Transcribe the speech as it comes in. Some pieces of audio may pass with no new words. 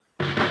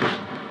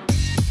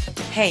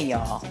Hey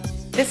y'all,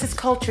 this is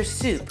Culture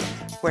Soup,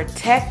 where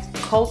tech,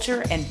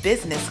 culture, and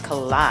business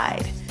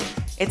collide.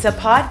 It's a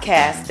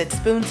podcast that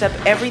spoons up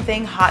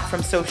everything hot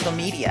from social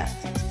media.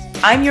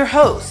 I'm your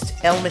host,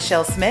 L.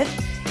 Michelle Smith,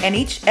 and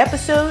each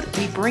episode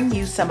we bring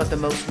you some of the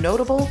most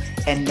notable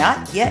and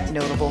not yet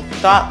notable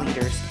thought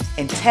leaders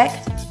in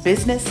tech,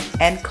 business,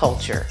 and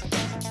culture.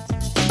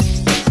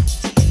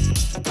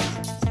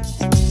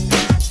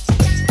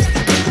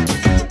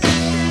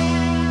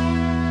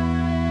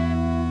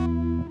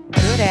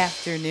 Good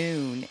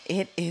afternoon.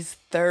 It is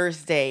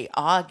Thursday,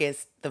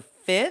 August the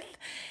 5th,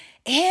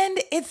 and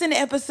it's an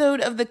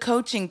episode of the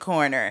Coaching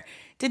Corner.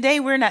 Today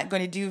we're not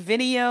going to do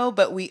video,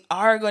 but we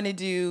are going to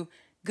do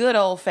good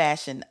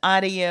old-fashioned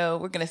audio.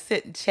 We're going to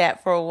sit and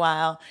chat for a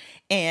while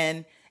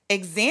and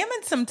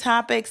examine some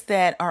topics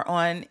that are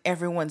on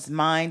everyone's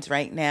minds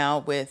right now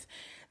with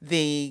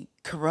the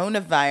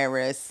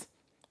coronavirus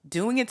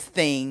doing its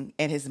thing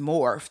and has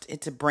morphed.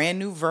 It's a brand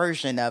new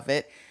version of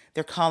it.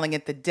 They're calling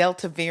it the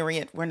Delta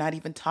variant. We're not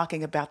even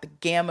talking about the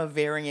Gamma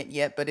variant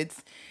yet, but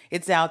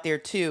it's out there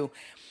too.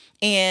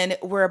 And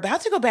we're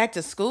about to go back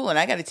to school. And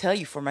I got to tell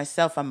you, for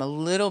myself, I'm a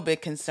little bit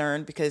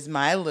concerned because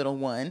my little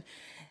one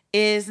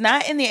is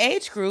not in the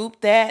age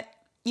group that,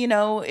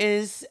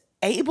 is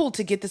able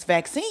to get this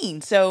vaccine.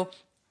 So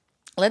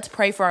let's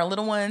pray for our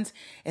little ones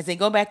as they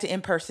go back to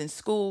in-person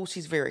school.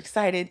 She's very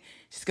excited.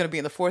 She's going to be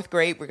in the 4th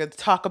grade. We're going to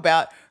talk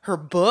about her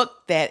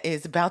book that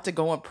is about to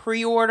go on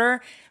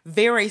pre-order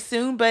very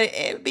soon.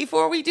 But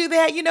before we do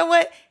that, you know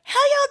what? How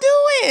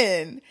y'all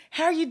doing?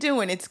 How are you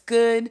doing? It's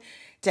good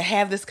to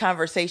have this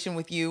conversation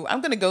with you.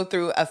 I'm going to go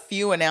through a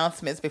few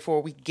announcements before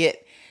we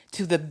get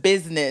to the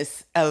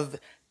business of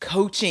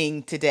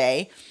coaching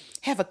today.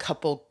 Have a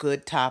couple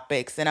good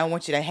topics, and I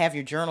want you to have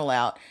your journal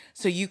out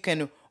so you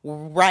can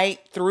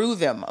write through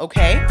them,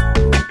 okay?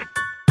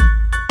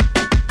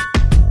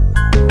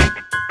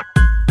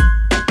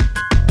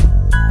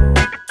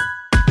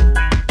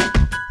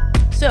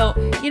 So,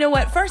 you know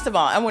what? First of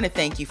all, I want to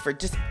thank you for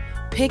just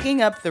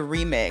picking up the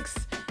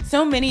remix.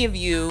 So many of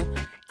you,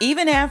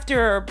 even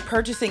after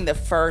purchasing the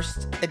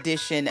first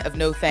edition of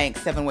No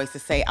Thanks, 7 Ways to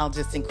Say I'll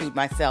Just Include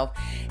Myself,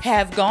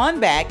 have gone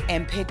back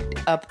and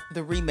picked up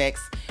the remix,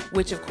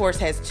 which of course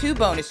has 2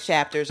 bonus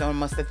chapters,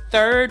 almost a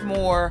third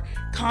more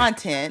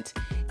content.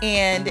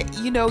 And,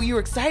 you're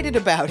excited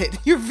about it.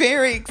 You're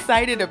very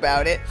excited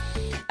about it.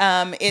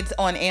 It's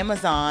on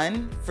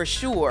Amazon for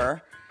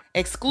sure,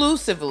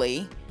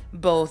 exclusively,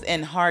 both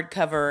in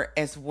hardcover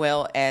as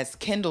well as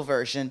Kindle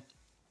version.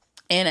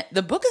 And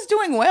the book is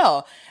doing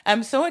well.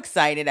 I'm so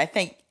excited. I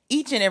thank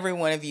each and every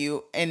one of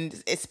you,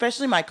 and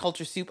especially my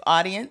Culture Soup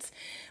audience,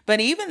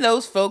 but even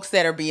those folks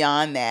that are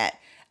beyond that.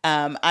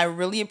 I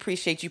really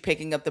appreciate you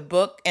picking up the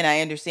book, and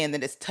I understand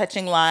that it's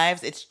touching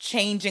lives, it's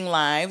changing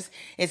lives,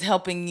 it's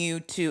helping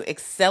you to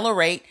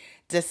accelerate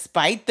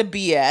despite the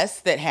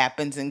BS that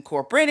happens in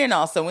corporate and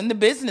also in the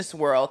business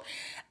world.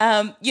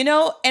 And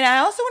I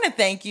also want to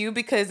thank you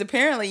because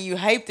apparently you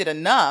hyped it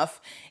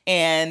enough,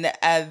 and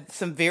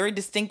some very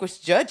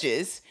distinguished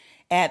judges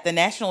at the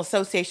National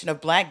Association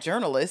of Black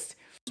Journalists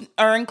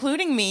are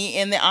including me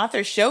in the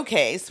author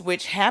showcase,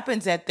 which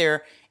happens at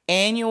their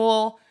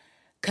annual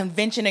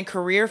convention and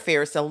career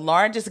fair. It's the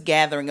largest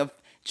gathering of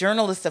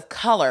journalists of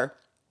color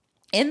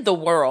in the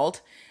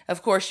world.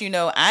 Of course,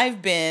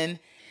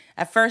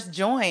 I first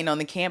joined on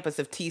the campus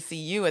of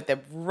TCU at the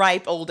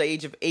ripe old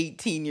age of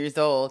 18 years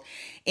old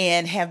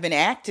and have been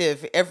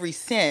active ever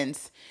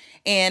since.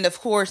 And of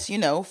course,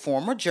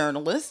 former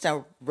journalist.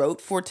 I wrote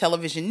for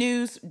television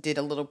news, did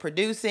a little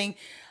producing,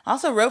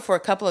 also wrote for a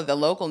couple of the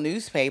local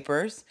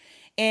newspapers.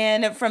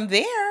 And from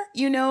there,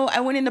 I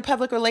went into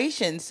public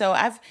relations. So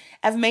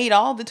I've made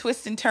all the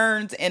twists and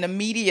turns in a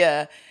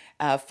media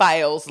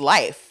files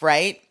life,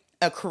 right?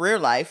 A career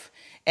life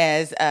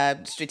as a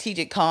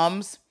strategic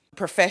comms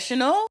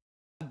professional,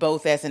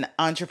 both as an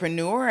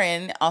entrepreneur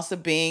and also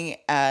being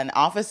an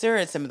officer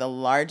at some of the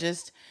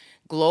largest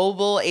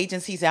global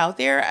agencies out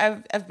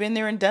there. I've been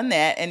there and done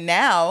that. And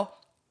now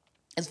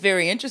it's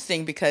very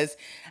interesting because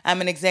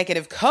I'm an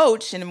executive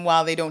coach. And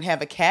while they don't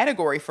have a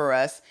category for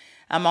us,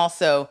 I'm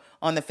also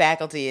on the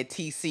faculty at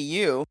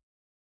TCU,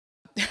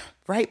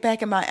 right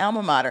back in my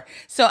alma mater.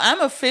 So I'm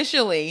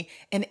officially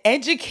an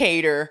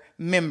educator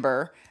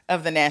member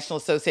of the National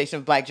Association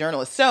of Black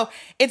Journalists. So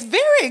it's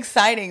very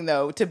exciting,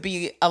 though, to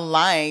be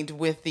aligned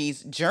with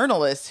these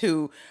journalists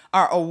who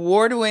are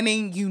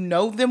award-winning. You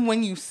know them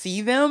when you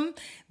see them.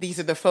 These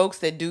are the folks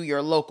that do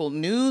your local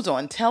news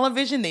on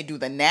television. They do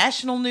the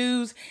national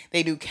news.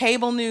 They do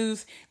cable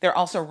news. They're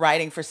also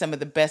writing for some of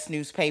the best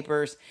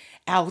newspapers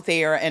out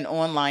there and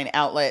online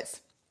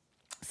outlets.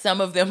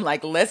 Some of them,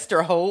 like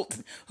Lester Holt,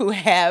 who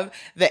have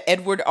the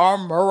Edward R.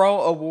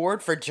 Murrow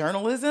Award for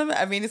Journalism.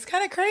 I mean, it's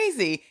kind of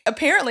crazy.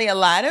 Apparently, a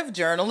lot of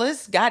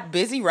journalists got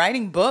busy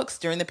writing books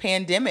during the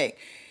pandemic.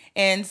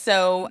 And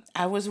so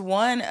I was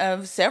one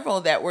of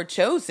several that were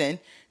chosen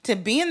to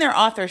be in their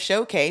author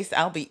showcase.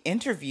 I'll be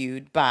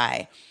interviewed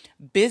by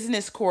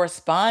business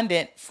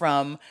correspondent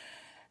from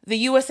the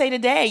USA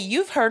Today.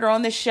 You've heard her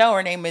on the show.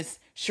 Her name is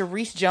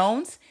Sharice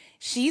Jones.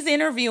 She's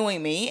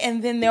interviewing me,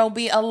 and then there'll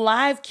be a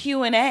live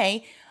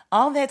Q&A.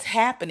 All that's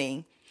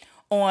happening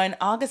on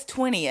August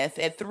 20th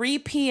at 3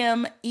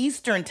 p.m.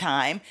 Eastern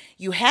Time.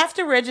 You have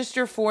to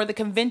register for the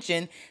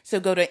convention, so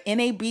go to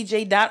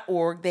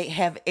nabj.org. They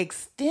have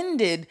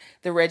extended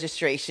the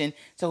registration,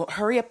 so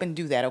hurry up and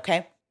do that,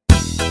 okay?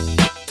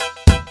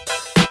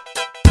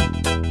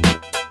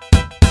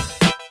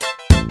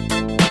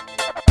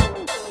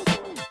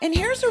 And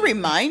here's a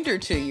reminder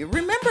to you.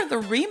 Remember,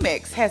 the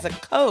remix has a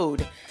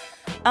code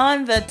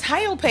on the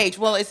title page.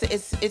 Well,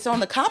 it's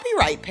on the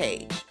copyright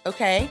page,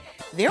 okay?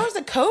 There is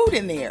a code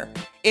in there.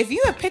 If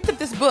you have picked up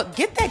this book,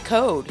 get that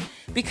code,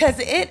 because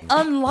it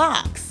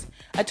unlocks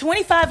a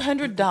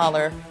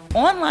 $2,500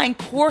 online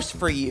course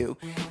for you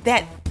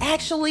that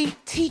actually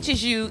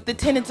teaches you the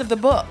tenets of the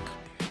book.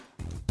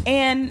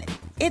 And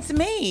it's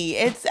me.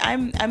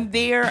 I'm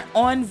there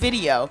on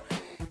video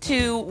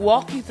to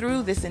walk you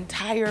through this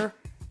entire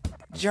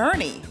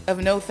journey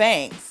of no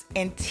thanks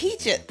and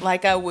teach it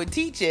like I would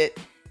teach it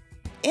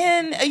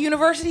in a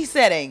university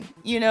setting.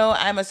 You know,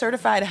 I'm a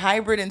certified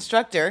hybrid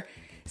instructor,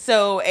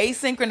 so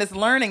asynchronous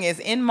learning is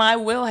in my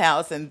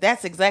wheelhouse, and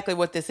that's exactly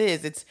what this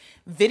is. It's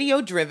video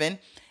driven,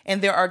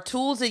 and there are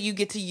tools that you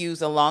get to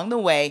use along the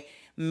way,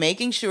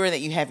 making sure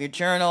that you have your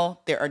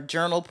journal. There are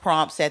journal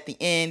prompts at the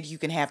end. You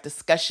can have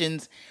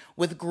discussions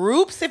with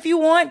groups if you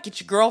want.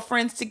 Get your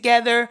girlfriends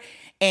together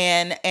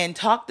and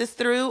talk this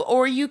through,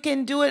 or you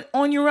can do it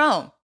on your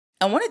own.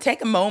 I want to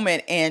take a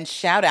moment and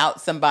shout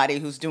out somebody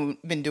who's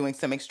been doing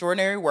some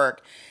extraordinary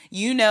work.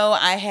 You know,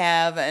 I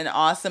have an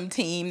awesome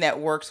team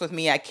that works with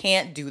me. I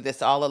can't do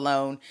this all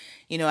alone.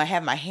 You know, I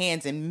have my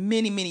hands in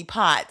many, many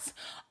pots,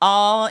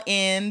 all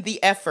in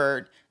the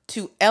effort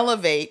to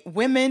elevate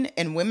women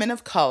and women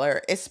of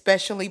color,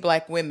 especially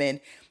Black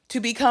women, to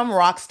become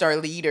rock star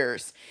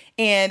leaders.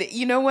 And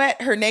you know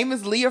what? Her name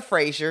is Leah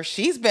Frazier.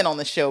 She's been on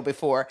the show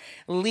before.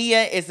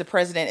 Leah is the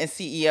president and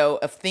CEO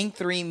of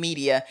Think3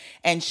 Media,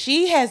 and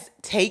she has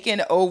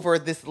taken over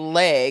this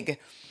leg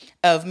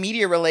of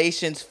media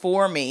relations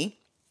for me.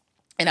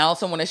 And I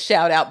also want to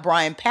shout out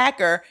Brian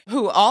Packer,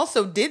 who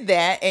also did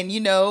that. And, you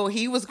know,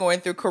 he was going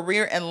through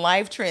career and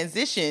life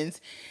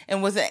transitions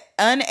and was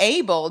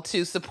unable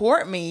to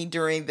support me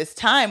during this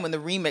time when the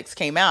remix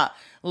came out.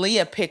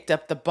 Leah picked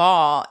up the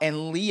ball,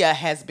 and Leah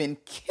has been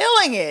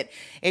killing it.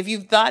 If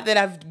you thought that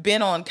I've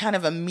been on kind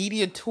of a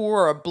media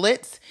tour or a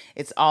blitz,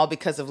 it's all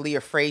because of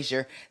Leah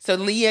Frazier. So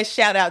Leah,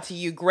 shout out to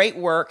you. Great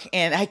work.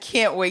 And I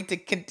can't wait to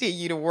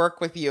continue to work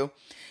with you.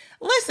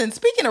 Listen,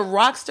 speaking of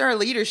rockstar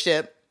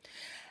leadership,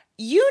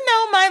 you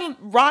know my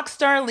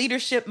rockstar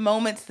leadership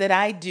moments that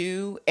I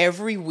do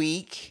every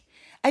week.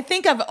 I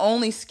think I've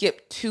only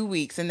skipped 2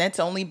 weeks, and that's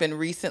only been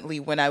recently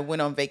when I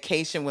went on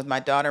vacation with my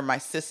daughter, my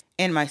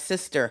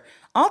sister.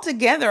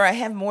 Altogether, I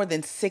have more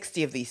than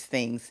 60 of these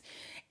things.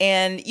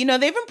 And, you know,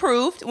 they've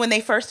improved. When they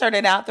first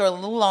started out, they were a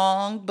little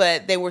long,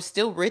 but they were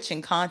still rich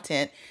in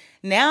content.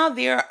 Now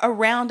they're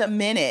around a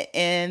minute.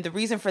 And the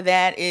reason for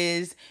that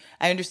is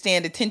I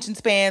understand attention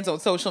spans on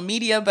social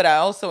media, but I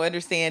also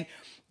understand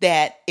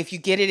that if you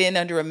get it in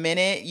under a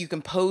minute, you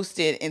can post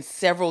it in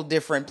several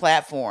different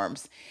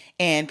platforms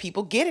and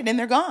people get it and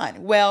they're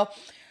gone. Well,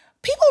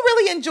 people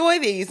really enjoy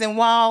these. And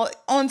while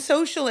on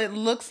social it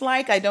looks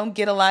like I don't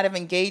get a lot of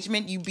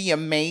engagement, you'd be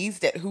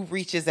amazed at who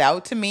reaches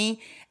out to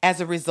me as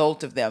a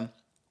result of them.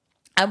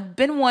 I've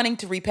been wanting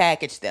to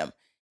repackage them,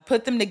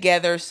 put them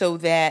together so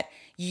that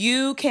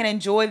you can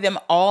enjoy them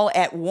all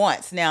at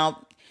once.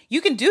 Now, you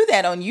can do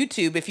that on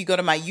YouTube. If you go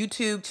to my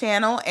YouTube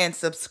channel and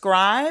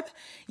subscribe,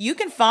 you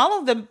can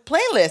follow the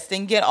playlist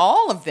and get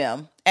all of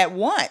them at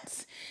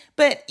once.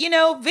 But, you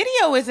know,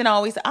 video isn't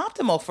always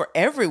optimal for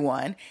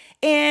everyone.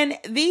 And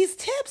these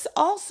tips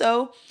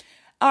also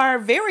are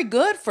very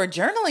good for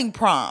journaling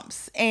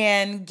prompts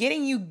and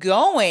getting you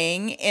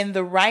going in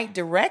the right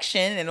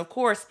direction. And of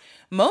course,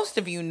 most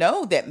of you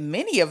know that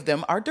many of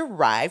them are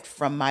derived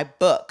from my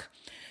book.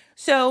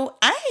 So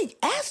I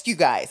asked you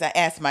guys, I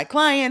asked my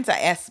clients, I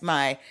asked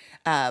my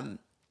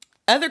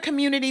other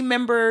community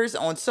members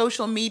on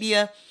social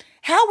media,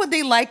 how would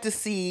they like to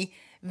see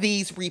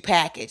these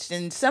repackaged?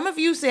 And some of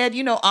you said,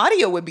 you know,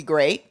 audio would be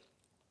great,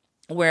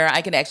 where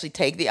I can actually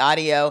take the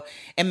audio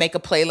and make a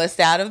playlist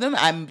out of them.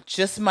 I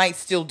just might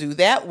still do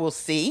that. We'll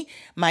see.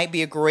 Might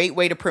be a great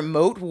way to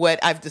promote what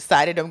I've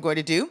decided I'm going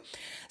to do.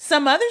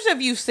 Some others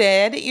of you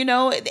said, you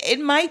know, it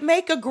might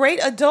make a great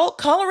adult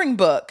coloring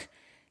book.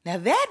 Now,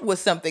 that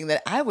was something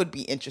that I would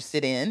be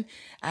interested in.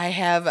 I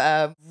have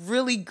a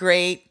really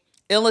great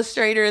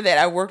illustrator that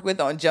I worked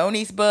with on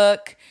Joni's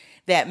book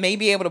that may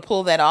be able to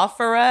pull that off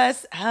for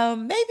us.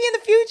 Maybe in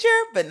the future,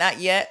 but not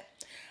yet.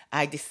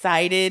 I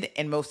decided,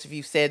 and most of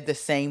you said the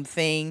same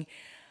thing,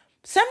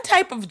 some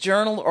type of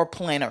journal or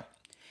planner.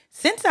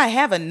 Since I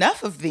have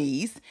enough of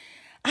these,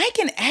 I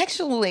can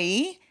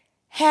actually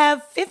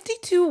have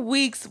 52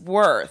 weeks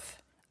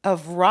worth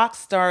of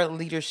rockstar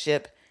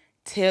leadership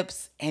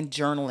tips and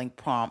journaling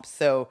prompts.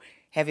 So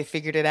have you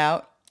figured it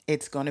out?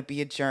 It's going to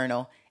be a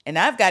journal. And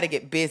I've got to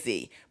get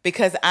busy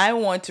because I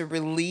want to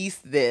release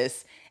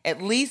this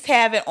at least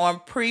have it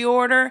on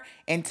pre-order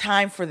in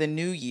time for the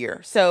new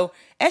year. So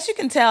as you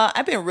can tell,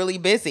 I've been really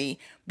busy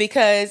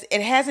because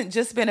it hasn't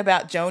just been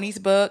about Joni's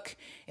book.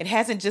 It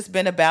hasn't just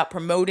been about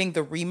promoting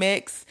the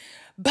remix,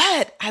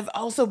 but I've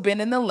also been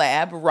in the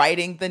lab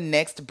writing the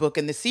next book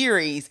in the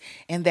series.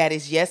 And that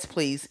is, yes,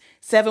 please,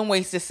 7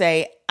 Ways to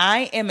Say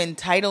I Am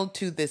Entitled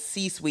to the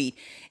C-Suite.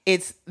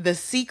 It's the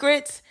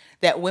secrets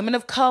that women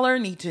of color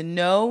need to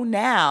know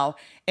now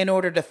in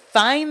order to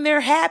find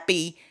their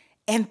happy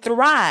and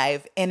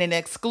thrive in an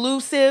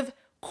exclusive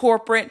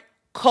corporate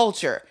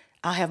culture.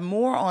 I'll have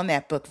more on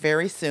that book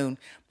very soon,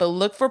 but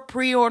look for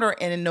pre-order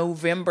in a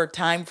November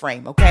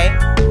timeframe, okay?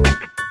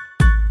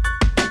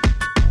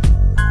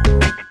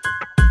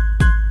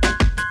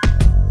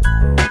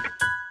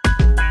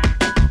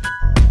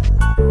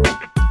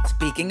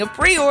 Speaking of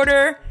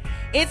pre-order,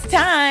 it's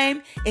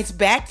time. It's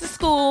back to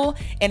school,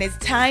 and it's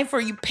time for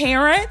you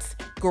parents,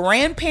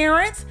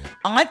 grandparents,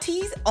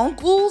 aunties,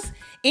 uncles,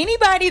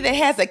 anybody that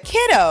has a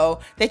kiddo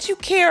that you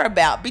care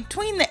about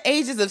between the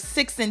ages of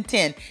 6 and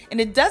 10. And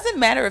it doesn't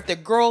matter if they're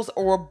girls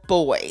or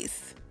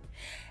boys.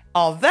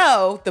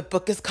 Although the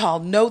book is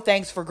called No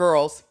Thanks for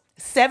Girls,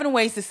 7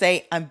 Ways to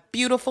Say I'm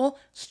Beautiful,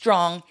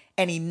 Strong,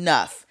 and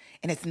Enough.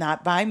 And it's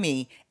not by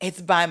me.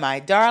 It's by my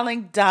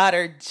darling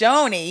daughter,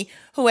 Joni,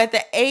 who at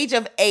the age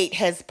of 8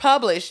 has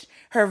published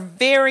her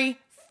very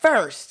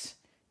first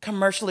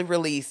commercially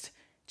released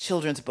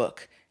children's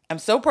book. I'm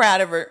so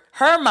proud of her.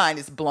 Her mind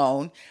is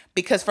blown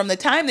because from the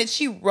time that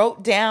she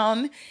wrote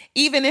down,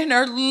 even in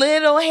her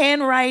little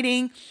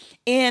handwriting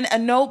in a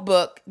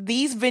notebook,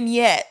 these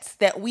vignettes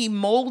that we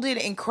molded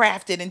and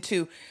crafted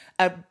into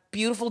a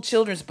beautiful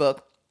children's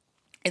book.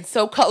 It's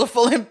so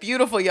colorful and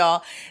beautiful,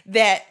 y'all,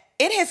 that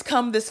it has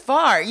come this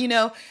far. You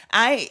know,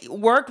 I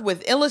worked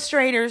with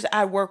illustrators.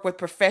 I work with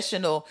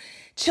professional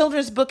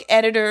children's book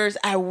editors.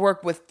 I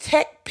work with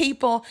tech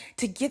people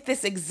to get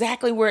this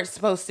exactly where it's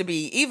supposed to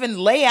be, even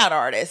layout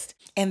artists.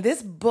 And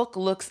this book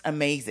looks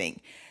amazing.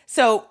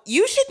 So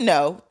you should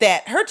know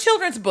that her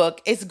children's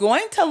book is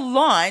going to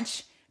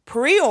launch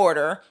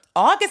pre-order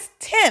August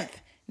 10th.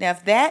 Now,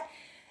 if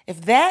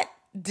that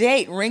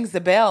date rings the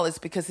bell, it's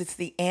because it's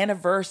the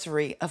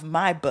anniversary of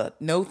my book,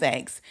 No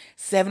Thanks,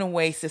 7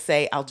 Ways to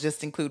Say I'll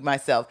Just Include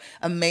Myself.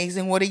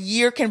 Amazing what a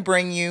year can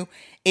bring you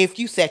if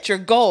you set your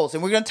goals.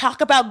 And we're going to talk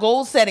about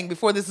goal setting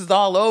before this is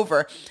all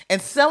over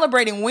and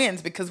celebrating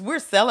wins because we're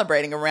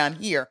celebrating around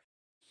here.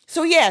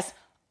 So yes,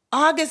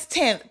 August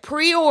 10th,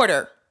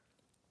 pre-order.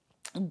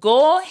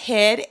 Go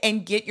ahead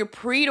and get your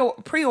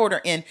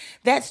pre-order in.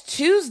 That's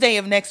Tuesday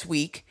of next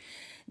week.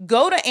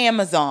 Go to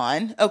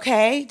Amazon,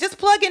 okay? Just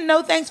plug in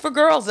No Thanks for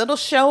Girls. It'll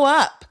show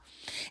up.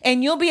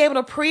 And you'll be able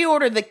to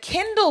pre-order the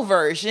Kindle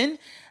version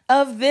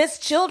of this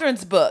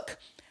children's book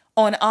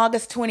on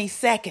August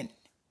 22nd,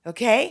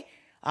 okay?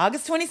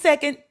 August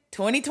 22nd,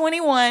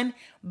 2021,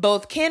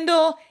 both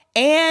Kindle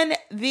and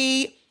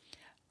the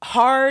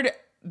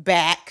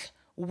hardback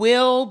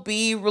will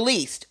be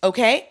released,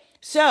 okay?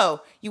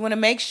 So you want to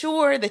make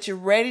sure that you're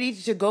ready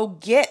to go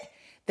get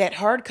that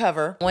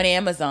hardcover on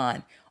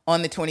Amazon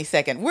on the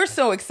 22nd. We're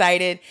so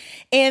excited.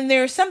 And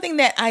there's something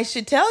that I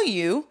should tell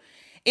you.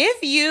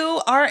 If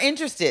you are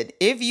interested,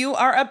 if you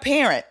are a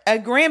parent, a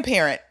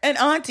grandparent, an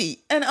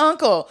auntie, an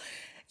uncle,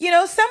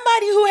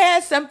 somebody who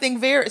has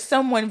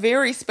someone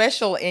very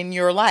special in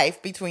your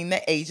life between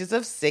the ages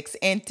of 6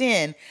 and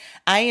 10,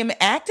 I am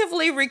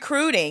actively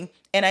recruiting,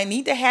 and I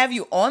need to have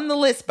you on the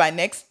list by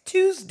next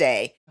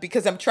Tuesday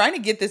because I'm trying to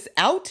get this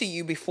out to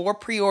you before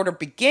pre-order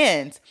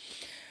begins.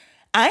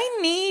 I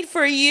need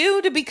for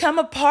you to become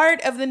a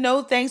part of the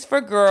No Thanks for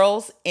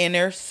Girls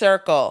Inner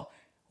Circle.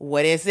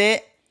 What is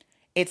it?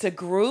 It's a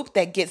group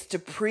that gets to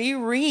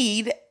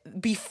pre-read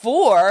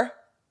before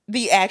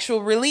the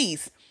actual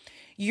release.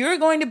 You're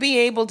going to be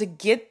able to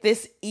get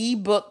this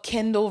ebook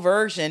Kindle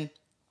version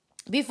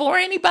before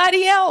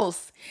anybody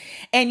else.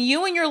 And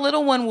you and your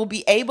little one will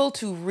be able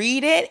to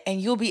read it,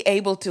 and you'll be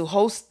able to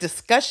host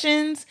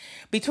discussions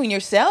between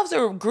yourselves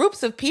or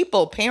groups of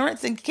people,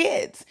 parents and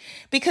kids,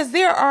 because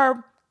there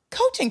are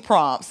coaching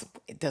prompts.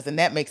 Doesn't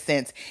that make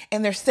sense?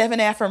 And there's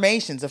 7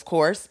 affirmations, of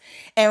course.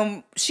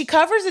 And she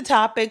covers the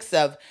topics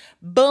of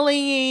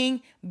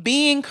bullying,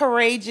 being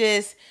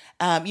courageous,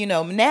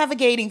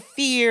 navigating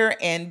fear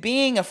and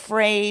being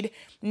afraid,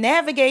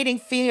 navigating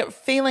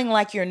feeling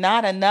like you're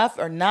not enough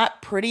or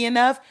not pretty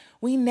enough.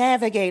 We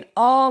navigate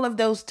all of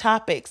those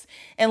topics.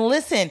 And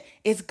listen,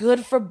 it's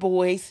good for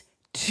boys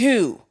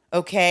too,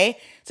 okay?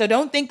 So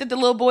don't think that the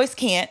little boys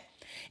can't.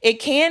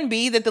 It can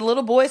be that the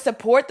little boys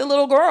support the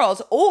little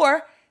girls,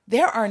 or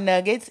there are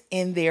nuggets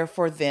in there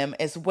for them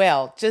as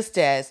well. Just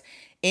as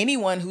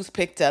anyone who's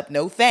picked up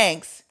No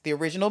Thanks, the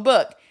original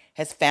book,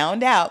 has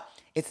found out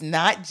it's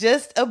not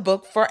just a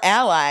book for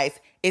allies.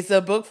 It's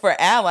a book for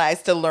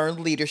allies to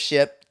learn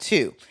leadership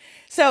too.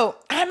 So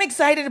I'm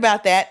excited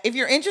about that. If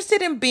you're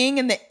interested in being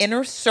in the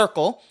inner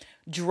circle,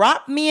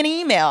 drop me an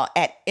email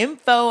at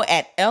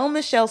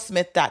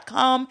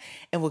info@lmichellesmith.com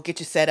and we'll get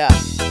you set up.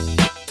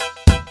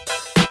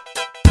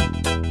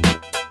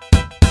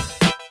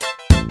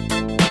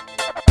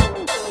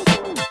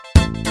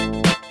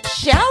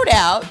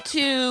 out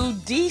to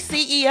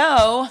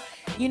DCEO.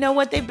 You know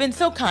what? They've been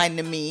so kind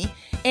to me.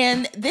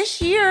 And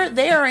this year,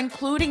 they are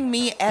including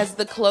me as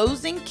the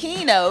closing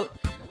keynote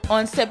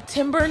on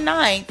September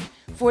 9th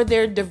for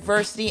their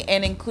Diversity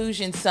and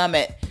Inclusion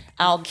Summit.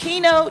 I'll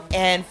keynote,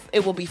 and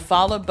it will be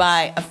followed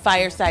by a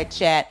fireside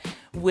chat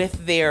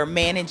with their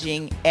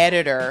managing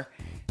editor,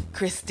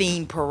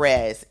 Christine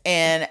Perez.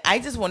 And I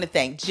just want to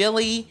thank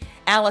Jilly,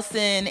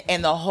 Allison,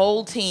 and the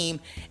whole team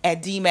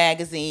at D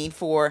Magazine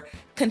for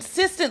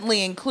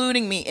consistently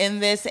including me in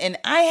this. And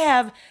I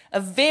have a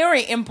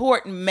very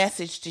important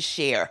message to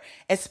share,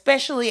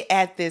 especially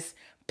at this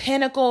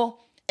pinnacle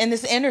and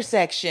this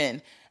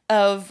intersection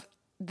of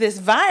this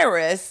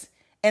virus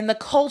and the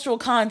cultural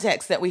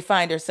context that we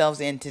find ourselves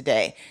in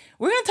today.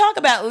 We're going to talk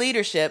about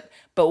leadership,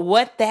 but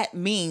what that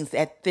means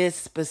at this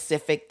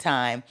specific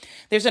time.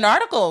 There's an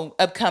article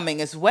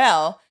upcoming as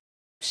well.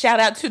 Shout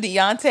out to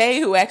Deontay,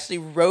 who actually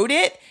wrote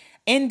it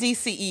in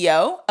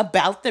DCEO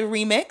about the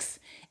remix.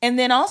 And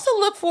then also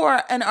look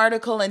for an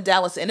article in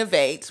Dallas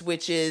Innovates,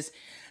 which is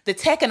the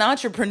tech and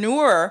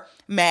entrepreneur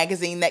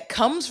magazine that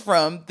comes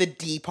from the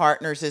D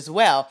partners as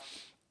well.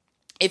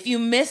 If you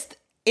missed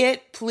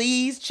it,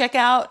 please check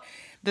out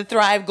the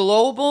Thrive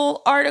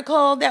Global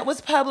article that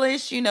was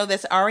published. You know,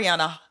 that's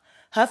Ariana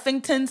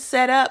Huffington's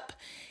setup.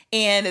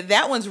 And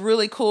that one's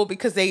really cool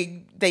because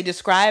they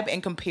describe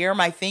and compare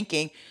my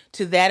thinking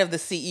to that of the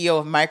CEO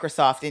of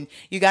Microsoft. And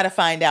you got to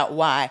find out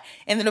why.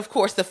 And then, of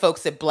course, the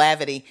folks at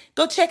Blavity.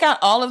 Go check out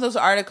all of those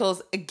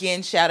articles.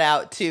 Again, shout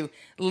out to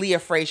Leah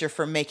Frazier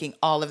for making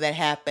all of that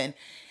happen.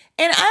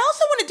 And I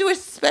also want to do a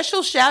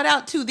special shout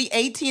out to the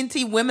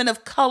AT&T Women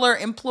of Color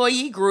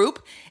Employee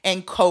Group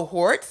and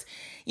cohorts.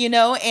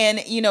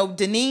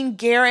 Deneen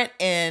Garrett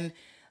and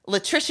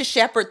Latricia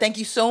Shepard, thank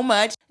you so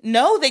much.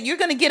 Know that you're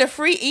going to get a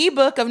free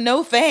ebook of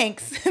No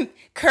Thanks,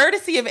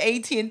 courtesy of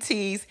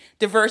AT&T's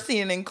Diversity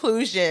and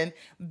Inclusion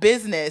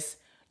Business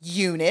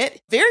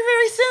Unit very,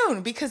 very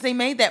soon because they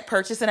made that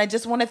purchase. And I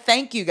just want to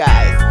thank you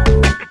guys.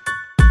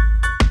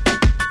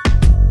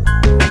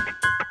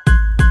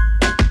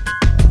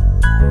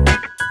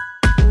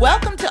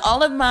 Welcome to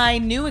all of my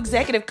new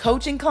executive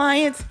coaching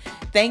clients.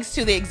 Thanks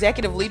to the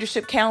Executive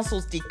Leadership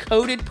Council's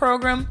Decoded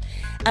program,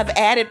 I've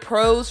added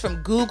pros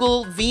from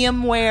Google,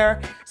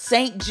 VMware,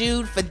 St.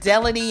 Jude,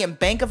 Fidelity, and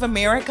Bank of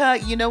America.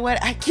 You know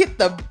what? I get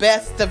the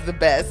best of the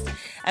best.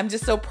 I'm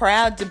just so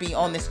proud to be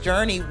on this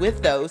journey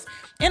with those.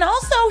 And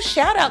also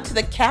shout out to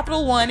the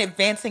Capital One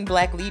Advancing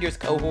Black Leaders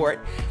cohort,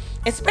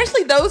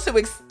 especially those who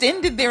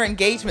extended their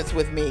engagements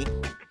with me.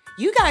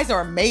 You guys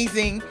are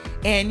amazing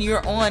and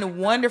you're on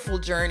wonderful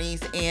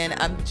journeys, and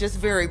I'm just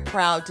very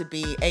proud to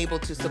be able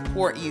to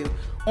support you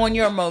on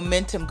your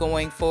momentum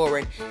going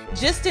forward.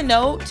 Just a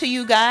note to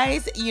you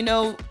guys,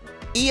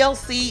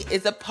 ELC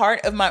is a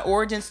part of my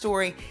origin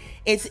story.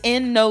 It's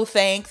in No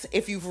Thanks.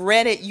 If you've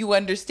read it, you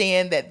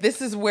understand that this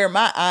is where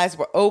my eyes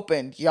were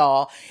opened,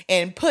 y'all,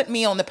 and put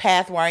me on the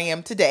path where I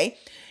am today.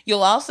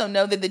 You'll also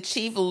know that the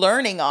Chief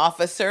Learning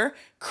Officer,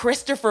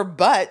 Christopher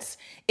Butts,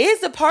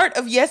 is a part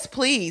of Yes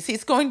Please.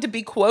 He's going to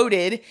be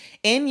quoted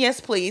in Yes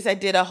Please. I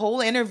did a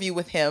whole interview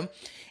with him.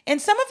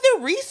 And some of the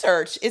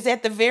research is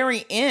at the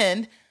very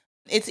end.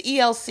 It's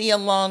ELC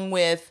along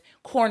with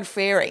Korn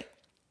Ferry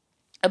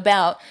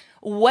about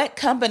what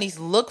companies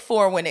look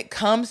for when it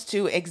comes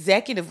to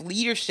executive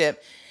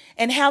leadership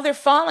and how they're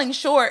falling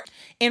short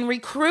in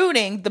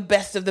recruiting the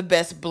best of the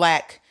best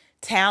Black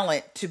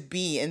talent to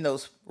be in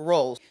those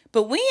roles.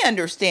 But we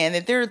understand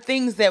that there are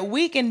things that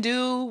we can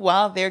do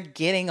while they're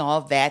getting all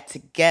that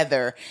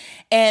together.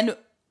 And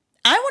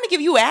I want to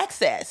give you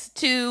access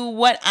to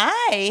what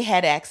I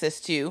had access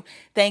to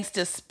thanks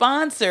to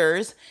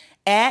sponsors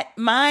at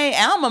my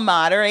alma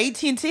mater,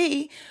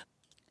 AT&T,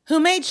 who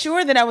made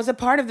sure that I was a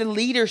part of the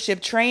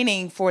leadership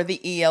training for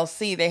the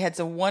ELC. They had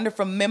some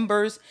wonderful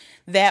members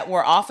that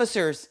were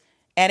officers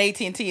at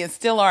AT&T and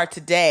still are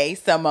today,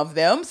 some of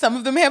them. Some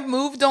of them have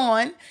moved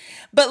on.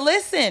 But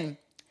listen,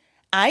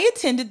 I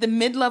attended the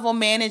Mid-Level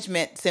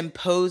Management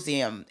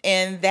Symposium,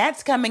 and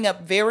that's coming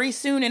up very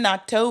soon in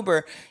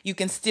October. You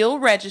can still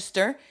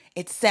register.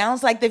 It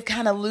sounds like they've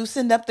kind of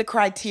loosened up the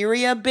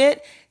criteria a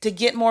bit to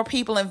get more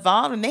people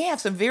involved, and they have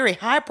some very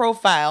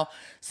high-profile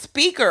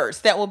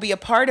speakers that will be a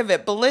part of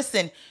it. But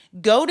listen,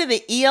 go to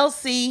the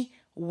ELC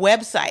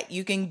website.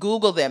 You can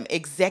Google them,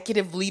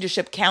 Executive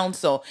Leadership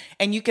Council,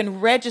 and you can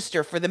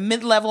register for the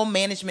Mid-Level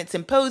Management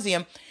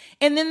Symposium.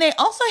 And then they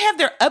also have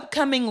their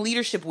upcoming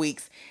leadership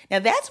weeks. Now,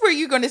 that's where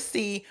you're going to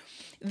see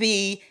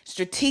the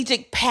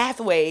Strategic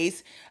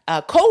Pathways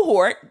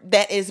cohort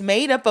that is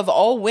made up of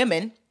all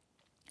women.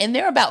 And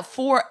there are about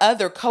 4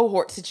 other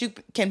cohorts that you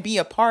can be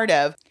a part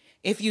of.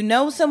 If you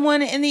know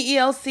someone in the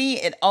ELC,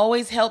 it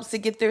always helps to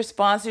get their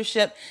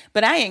sponsorship.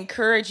 But I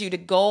encourage you to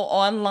go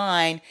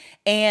online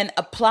and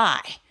apply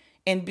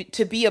and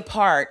to be a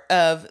part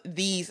of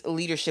these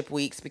leadership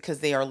weeks because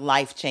they are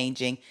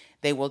life-changing.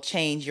 They will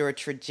change your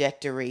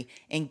trajectory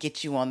and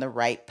get you on the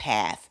right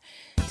path.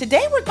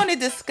 Today, we're going to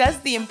discuss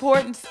the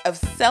importance of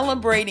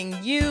celebrating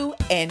you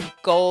and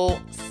goal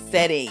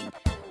setting.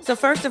 So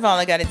first of all,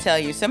 I got to tell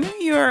you, some of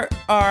you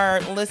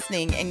are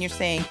listening and you're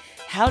saying,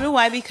 how do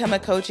I become a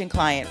coaching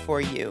client for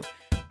you?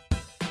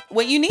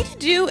 What you need to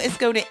do is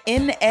go to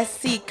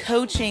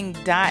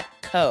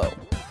nsccoaching.co.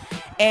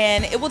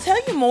 And it will tell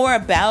you more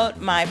about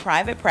my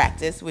private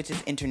practice, which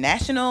is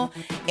international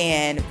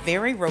and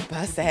very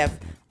robust. I have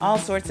all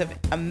sorts of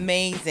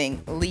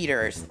amazing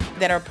leaders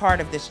that are part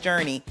of this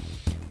journey.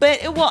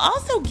 But it will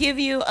also give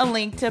you a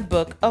link to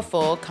book a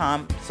full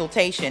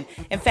consultation.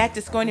 In fact,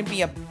 it's going to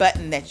be a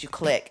button that you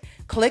click.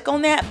 Click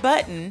on that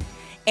button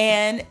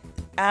and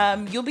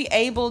you'll be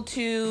able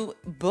to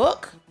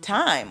book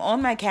time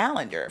on my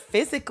calendar,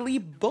 physically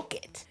book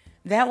it.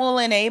 That will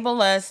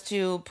enable us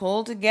to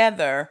pull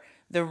together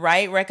the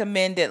right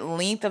recommended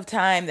length of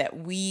time that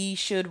we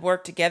should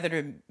work together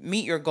to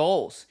meet your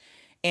goals.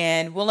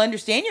 And we'll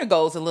understand your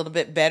goals a little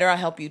bit better. I'll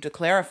help you to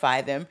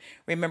clarify them.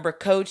 Remember,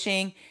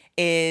 coaching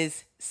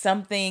is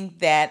something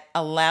that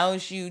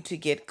allows you to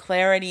get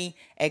clarity,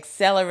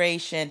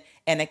 acceleration,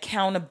 and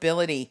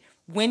accountability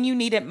when you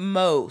need it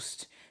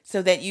most,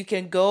 so that you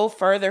can go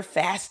further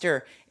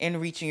faster in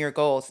reaching your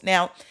goals.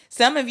 Now,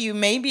 some of you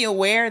may be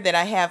aware that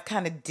I have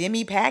kind of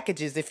demi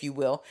packages, if you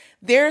will.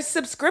 There's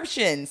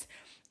subscriptions.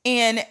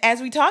 And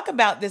as we talk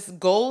about this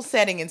goal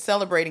setting and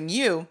celebrating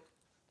you,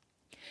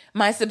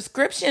 my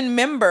subscription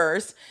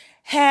members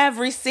have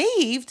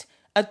received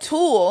a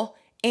tool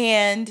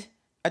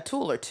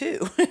or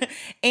two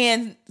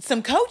and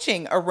some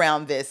coaching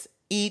around this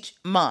each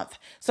month.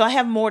 So I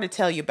have more to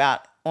tell you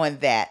about on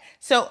that.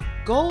 So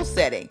goal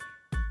setting.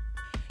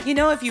 You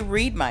know, if you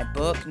read my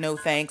book, No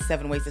Thanks,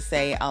 7 Ways to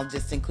Say, I'll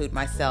just include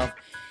myself.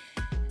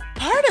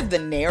 Part of the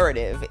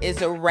narrative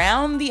is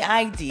around the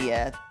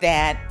idea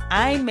that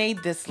I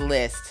made this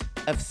list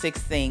of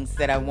 6 things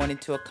that I wanted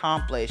to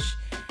accomplish,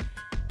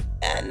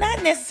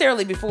 not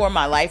necessarily before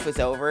my life was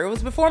over. It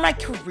was before my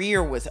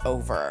career was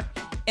over.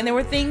 And there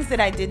were things that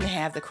I didn't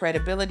have the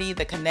credibility,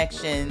 the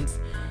connections,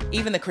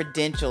 even the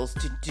credentials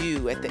to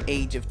do at the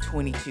age of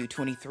 22,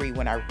 23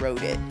 when I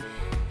wrote it.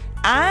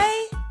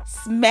 I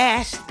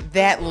smashed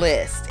that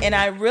list, and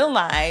I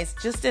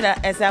realized just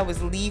as I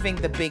was leaving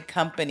the big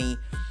company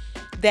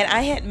that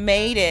I had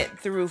made it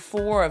through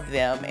 4 of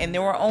them, and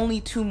there were only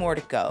 2 more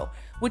to go,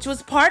 which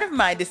was part of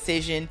my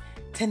decision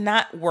to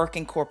not work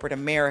in corporate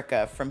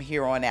America from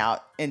here on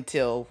out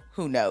until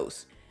who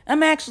knows.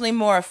 I'm actually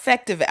more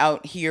effective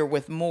out here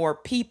with more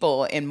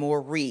people and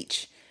more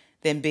reach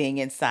than being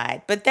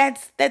inside, but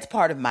that's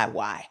part of my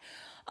why.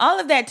 All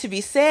of that to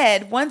be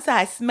said, once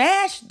I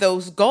smashed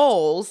those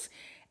goals,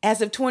 as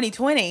of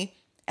 2020,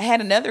 I had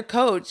another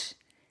coach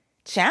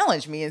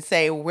challenge me and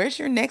say, where's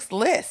your next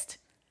list?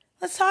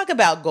 Let's talk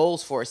about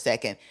goals for a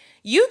second.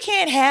 You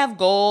can't have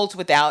goals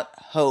without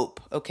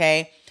hope,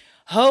 okay?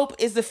 Hope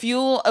is the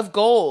fuel of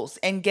goals.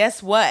 And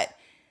guess what?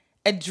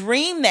 A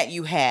dream that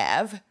you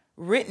have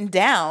written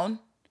down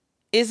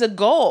is a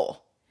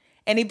goal.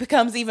 And it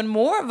becomes even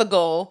more of a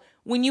goal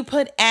when you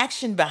put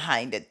action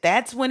behind it.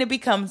 That's when it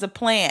becomes a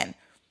plan.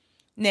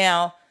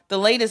 Now, the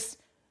latest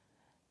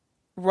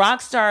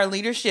Rockstar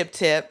leadership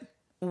tip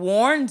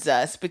warns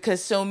us,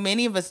 because so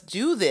many of us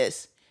do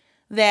this,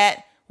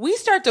 that we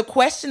start to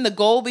question the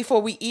goal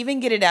before we even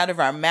get it out of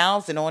our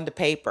mouths and onto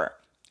paper.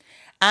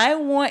 I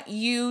want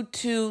you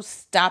to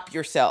stop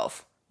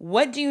yourself.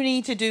 What do you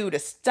need to do to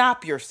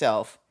stop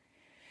yourself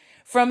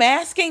from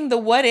asking the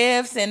what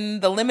ifs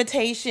and the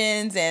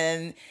limitations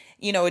and,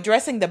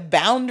 addressing the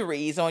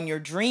boundaries on your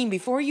dream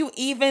before you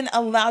even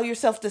allow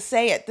yourself to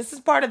say it? This is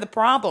part of the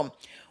problem.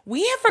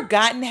 We have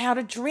forgotten how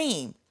to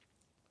dream.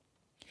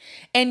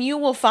 And you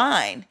will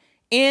find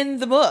in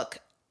the book,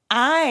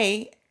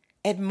 I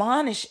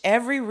admonish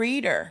every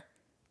reader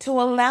to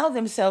allow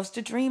themselves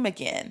to dream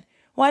again.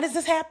 Why does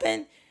this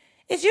happen?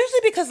 It's usually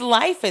because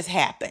life has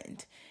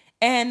happened.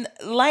 And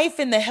life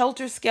in the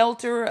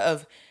helter-skelter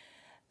of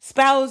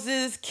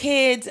spouses,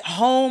 kids,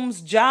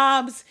 homes,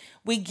 jobs,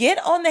 we get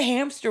on the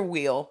hamster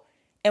wheel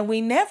and we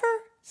never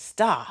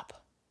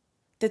stop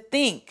to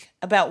think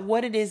about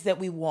what it is that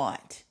we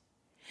want.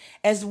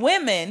 As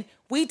women,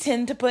 we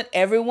tend to put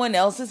everyone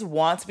else's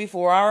wants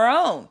before our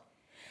own.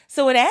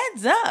 So it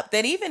adds up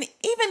that even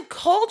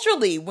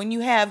culturally, when you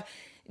have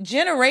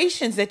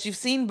generations that you've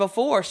seen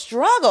before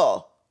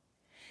struggle,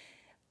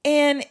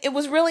 and it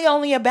was really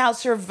only about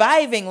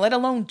surviving, let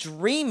alone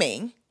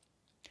dreaming,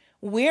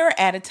 we're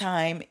at a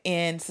time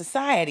in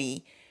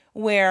society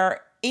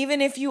where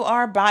even if you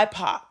are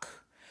BIPOC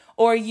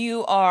or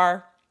you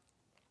are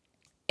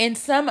in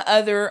some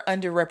other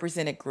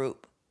underrepresented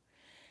group,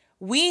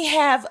 we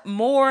have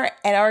more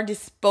at our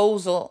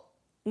disposal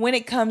when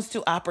it comes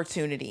to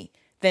opportunity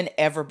than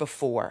ever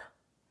before.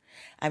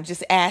 I'm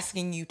just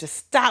asking you to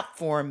stop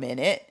for a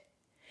minute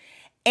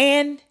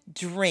and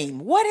dream.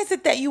 What is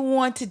it that you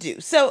want to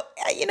do? So,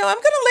 I'm going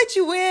to let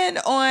you in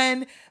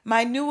on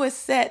my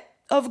newest set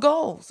of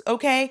goals,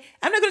 okay?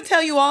 I'm not going to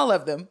tell you all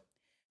of them.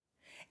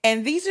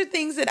 And these are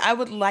things that I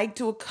would like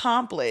to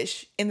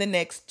accomplish in the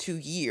next 2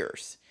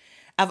 years.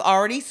 I've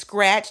already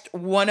scratched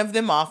one of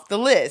them off the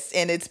list,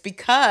 and it's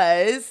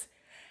because,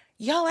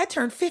 y'all, I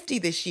turned 50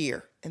 this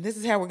year. and this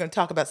is how we're going to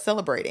talk about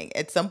celebrating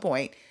at some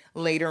point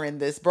later in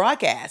this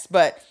broadcast,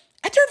 but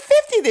I turned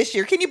 50 this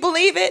year. Can you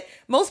believe it?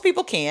 Most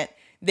people can't.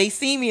 They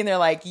see me and they're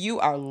like, you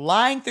are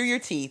lying through your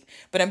teeth.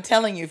 But I'm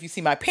telling you, if you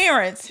see my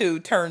parents who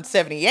turned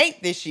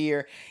 78 this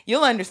year,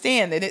 you'll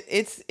understand that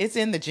it's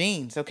in the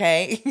genes,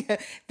 okay?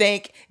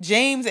 Thank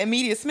James and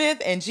Media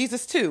Smith and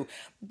Jesus too.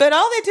 But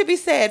all that to be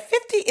said,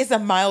 50 is a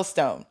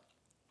milestone.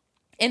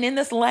 And in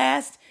this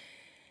last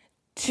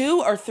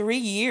 2 or 3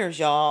 years,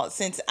 y'all,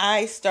 since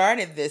I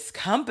started this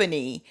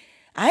company,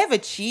 I have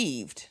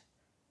achieved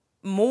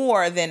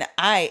more than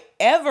I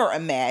ever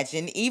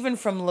imagined, even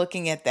from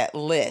looking at that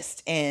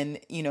list and,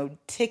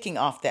 ticking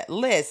off that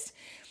list.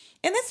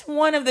 And that's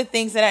one of the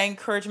things that I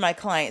encourage my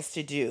clients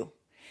to do.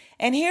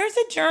 And here's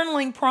a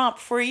journaling prompt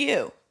for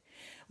you.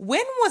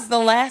 When was the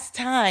last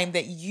time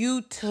that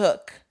you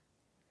took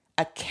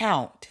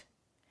account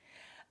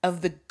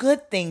of the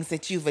good things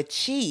that you've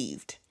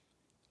achieved,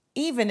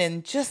 even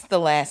in just the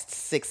last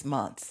 6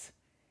 months?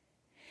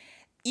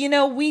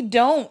 We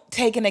don't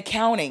take an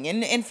accounting.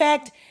 And in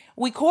fact,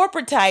 we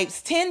corporate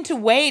types tend to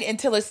wait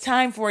until it's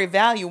time for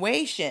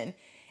evaluation.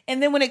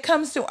 And then when it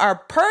comes to our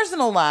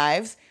personal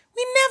lives,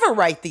 we never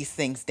write these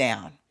things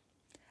down.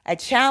 I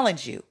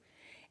challenge you,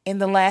 in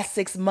the last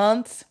 6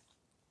 months,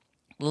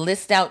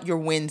 list out your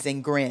wins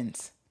and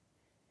grins.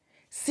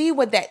 See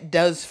what that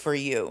does for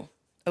you,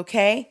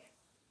 okay?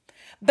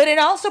 But it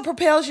also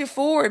propels you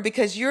forward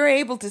because you're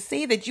able to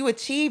see that you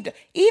achieved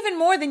even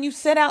more than you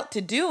set out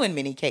to do in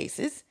many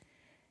cases.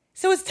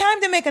 So it's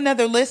time to make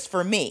another list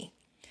for me.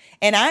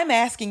 And I'm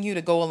asking you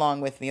to go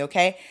along with me,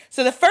 okay?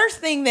 So the first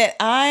thing that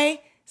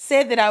I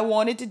said that I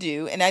wanted to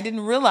do, and I didn't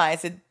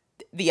realize that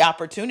the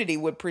opportunity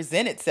would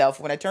present itself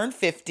when I turned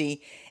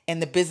 50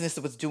 and the business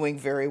was doing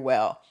very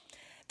well.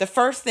 The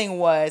first thing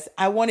was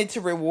I wanted to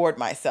reward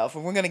myself.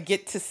 And we're going to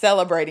get to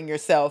celebrating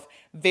yourself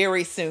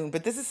very soon.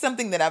 But this is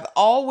something that I've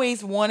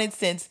always wanted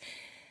since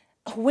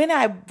when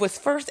I was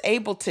first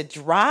able to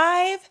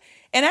drive.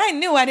 And I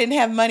knew I didn't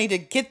have money to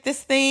get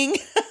this thing.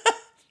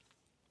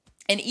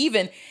 And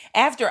even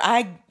after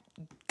I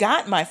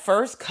got my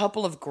first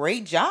couple of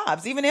great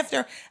jobs, even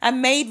after I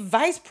made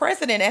vice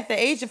president at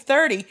the age of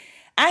 30,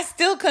 I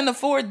still couldn't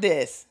afford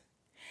this.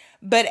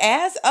 But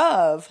as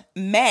of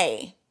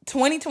May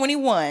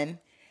 2021,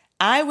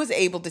 I was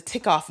able to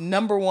tick off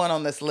number one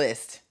on this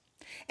list.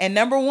 And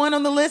number one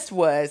on the list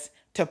was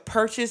to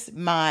purchase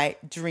my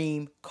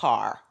dream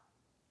car.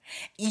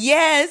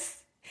 Yes,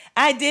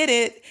 I did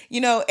it.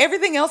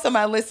 Everything else on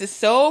my list is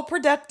so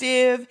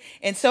productive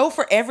and so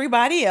for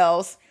everybody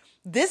else.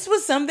 This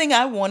was something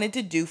I wanted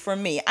to do for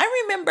me.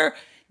 I remember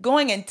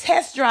going and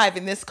test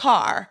driving this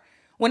car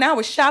when I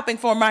was shopping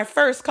for my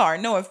first car,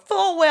 knowing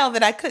full well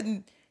that I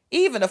couldn't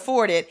even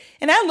afford it.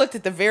 And I looked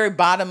at the very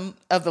bottom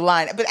of the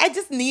line, but I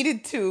just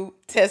needed to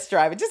test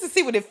drive it just to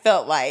see what it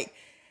felt like.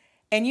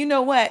 And you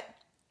know what?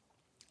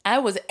 I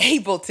was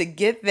able to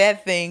get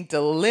that thing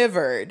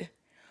delivered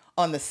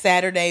on the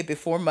Saturday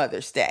before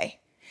Mother's Day.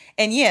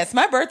 And yes,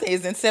 my birthday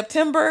is in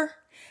September,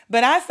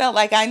 but I felt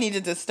like I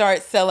needed to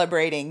start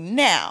celebrating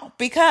now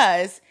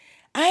because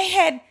I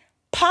had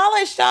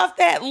polished off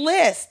that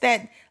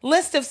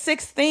list of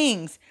 6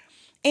 things.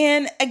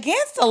 And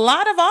against a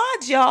lot of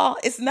odds, y'all,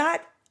 it's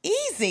not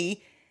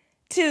easy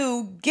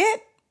to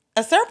get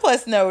a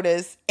surplus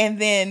notice and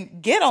then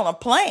get on a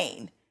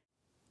plane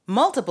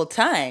multiple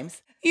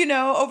times,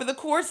 over the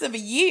course of a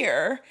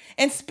year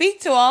and speak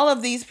to all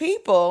of these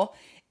people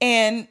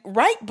and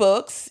write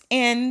books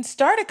and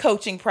start a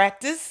coaching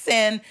practice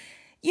and,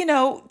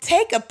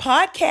 take a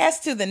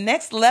podcast to the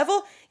next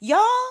level.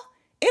 Y'all,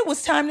 it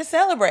was time to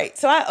celebrate.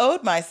 So I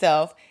owed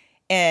myself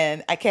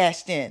and I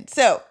cashed in.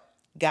 So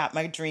got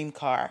my dream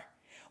car.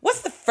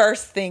 What's the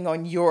first thing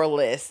on your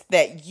list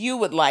that you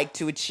would like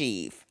to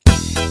achieve?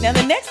 Now,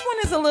 the next one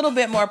is a little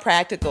bit more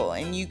practical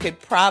and you could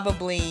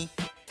probably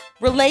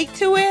relate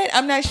to it.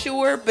 I'm not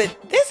sure, but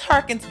this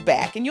harkens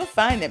back and you'll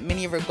find that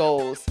many of your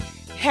goals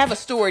have a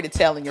story to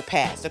tell in your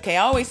past. Okay.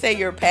 I always say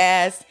your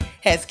past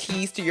has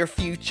keys to your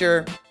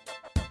future,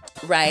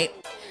 right?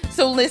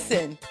 So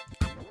listen,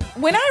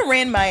 when I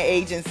ran my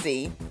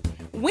agency,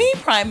 we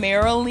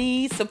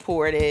primarily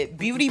supported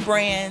beauty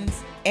brands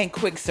and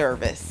quick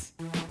service.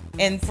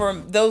 And for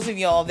those of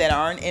y'all that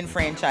aren't in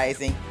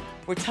franchising,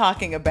 we're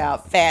talking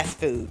about fast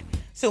food.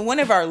 So one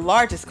of our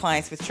largest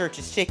clients with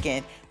Church's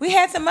Chicken, we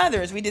had some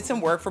others. We did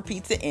some work for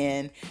Pizza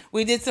Inn.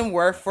 We did some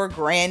work for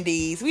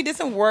Grandy's. We did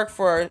some work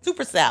for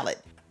Super Salad.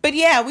 But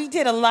yeah, we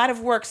did a lot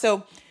of work.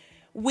 So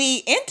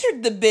we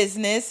entered the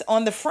business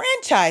on the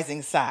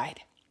franchising side.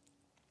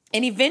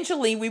 And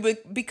eventually we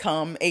would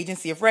become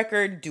agency of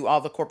record, do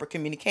all the corporate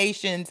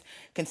communications,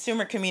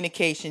 consumer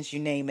communications, you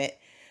name it.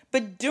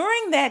 But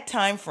during that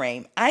time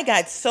frame, I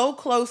got so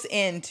close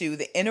into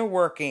the inner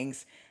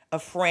workings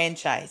of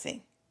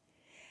franchising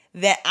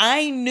that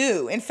I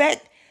knew. In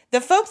fact,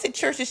 the folks at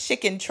Church's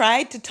Chicken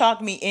tried to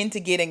talk me into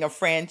getting a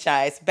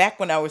franchise back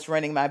when I was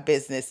running my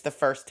business the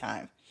first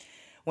time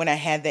when I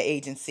had the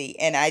agency.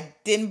 And I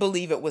didn't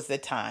believe it was the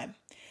time.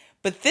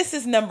 But this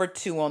is number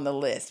 2 on the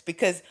list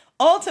because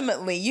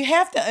ultimately you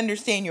have to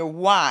understand your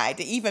why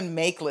to even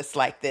make lists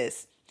like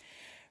this.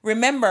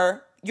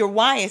 Remember, your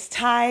why is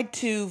tied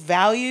to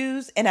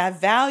values, and I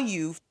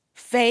value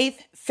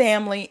faith,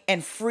 family,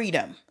 and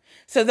freedom.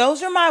 So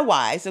those are my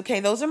whys, okay?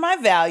 Those are my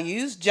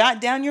values. Jot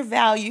down your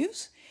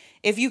values.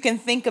 If you can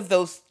think of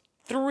those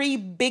 3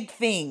 big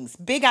things,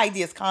 big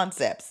ideas,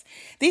 concepts.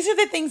 These are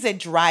the things that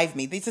drive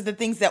me. These are the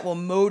things that will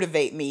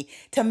motivate me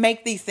to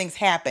make these things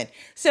happen.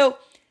 So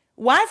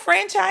why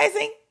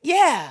franchising?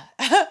 Yeah,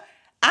 I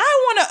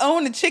want to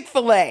own a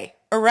Chick-fil-A,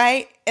 all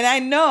right? And I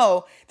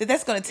know that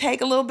that's going to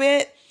take a little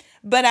bit,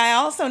 but I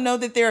also know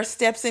that there are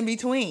steps in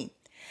between.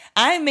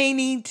 I may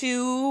need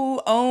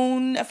to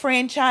own a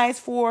franchise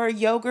for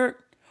yogurt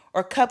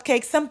or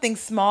cupcakes, something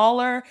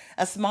smaller,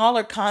 a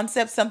smaller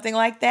concept, something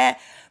like that.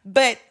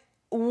 But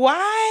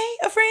why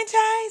a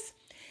franchise?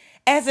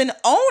 As an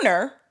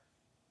owner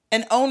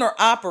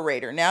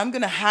operator. Now I'm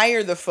going to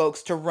hire the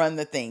folks to run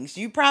the things.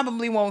 You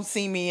probably won't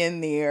see me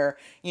in there,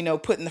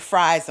 putting the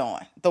fries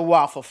on, the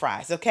waffle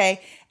fries,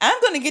 okay? I'm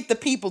going to get the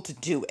people to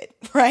do it,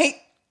 right?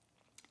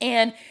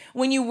 And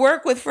when you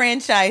work with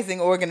franchising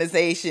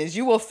organizations,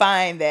 you will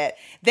find that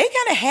they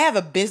kind of have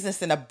a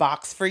business in a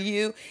box for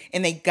you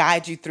and they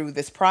guide you through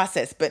this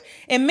process.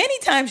 And many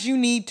times you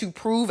need to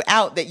prove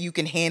out that you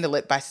can handle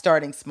it by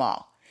starting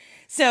small.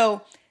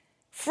 So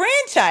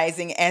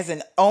franchising as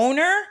an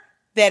owner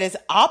that is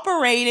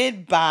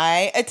operated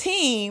by a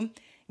team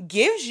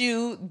gives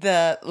you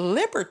the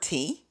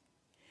liberty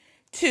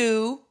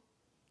to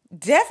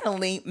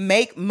definitely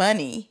make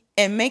money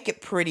and make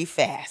it pretty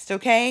fast,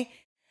 okay?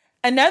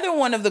 Another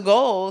one of the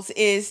goals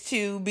is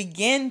to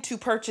begin to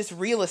purchase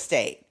real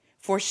estate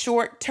for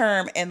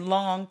short-term and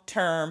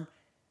long-term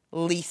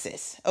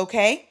leases,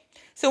 okay?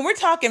 So we're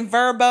talking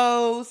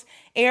verbos,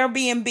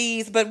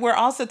 Airbnbs, but we're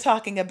also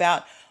talking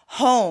about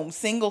homes,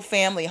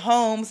 single-family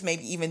homes,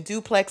 maybe even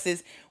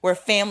duplexes where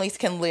families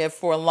can live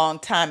for a long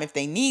time if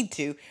they need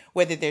to,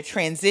 whether they're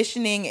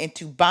transitioning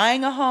into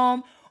buying a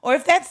home or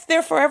if that's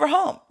their forever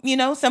home.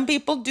 Some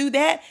people do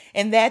that,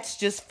 and that's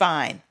just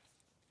fine.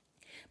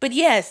 But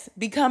yes,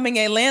 becoming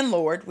a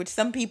landlord, which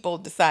some people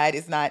decide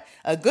is not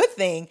a good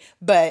thing,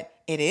 but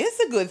it is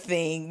a good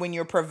thing when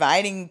you're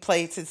providing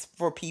places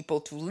for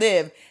people to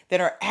live that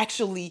are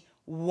actually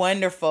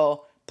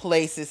wonderful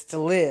places to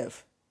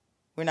live.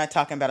 We're not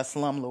talking about a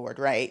slumlord,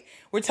 right?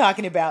 We're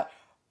talking about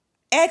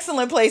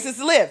excellent places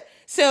to live.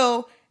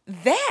 So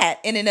that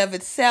in and of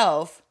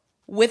itself,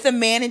 with a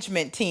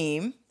management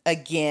team,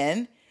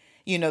 again,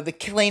 the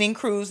cleaning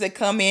crews that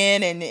come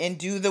in and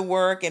do the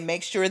work and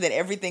make sure that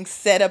everything's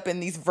set up in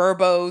these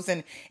verbos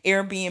and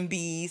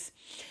Airbnbs,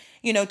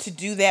 to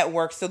do that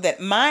work so that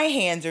my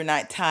hands are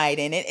not tied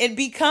in it. It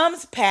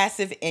becomes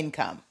passive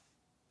income.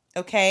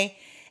 Okay.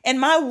 And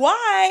my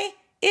why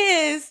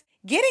is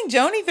getting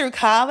Joni through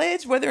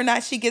college, whether or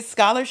not she gets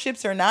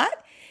scholarships or not,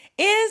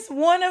 is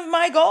one of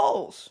my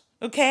goals.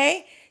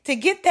 Okay. To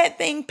get that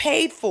thing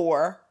paid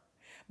for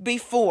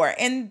before.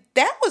 And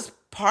that was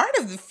part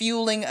of the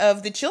fueling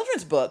of the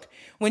children's book.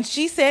 When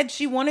she said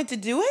she wanted to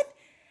do it,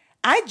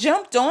 I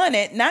jumped on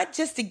it, not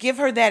just to give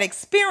her that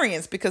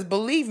experience, because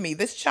believe me,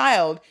 this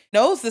child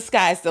knows the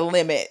sky's the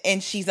limit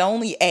and she's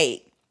only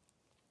 8.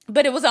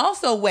 But it was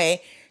also a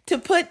way to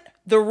put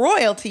the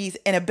royalties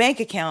in a bank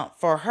account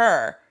for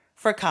her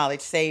for college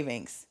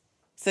savings.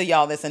 So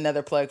y'all, that's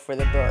another plug for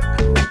the book.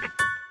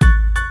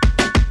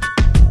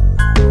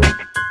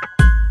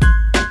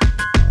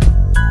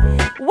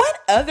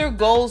 What other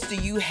goals do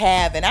you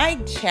have? And I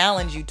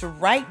challenge you to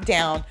write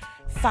down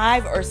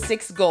 5 or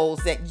 6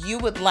 goals that you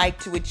would like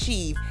to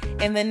achieve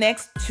in the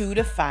next 2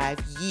 to 5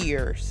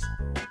 years.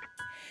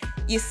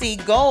 You see,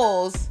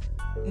 goals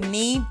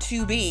need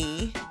to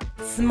be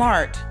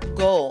SMART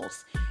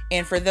goals.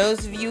 And for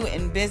those of you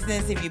in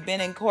business, if you've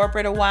been in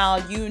corporate a while,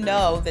 you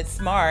know that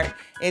SMART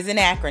is an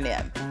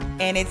acronym.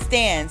 And it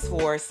stands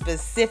for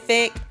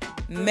specific,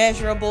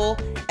 measurable,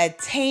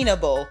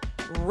 attainable,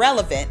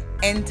 relevant,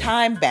 and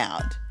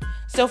time-bound.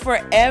 So for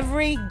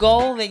every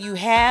goal that you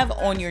have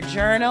on your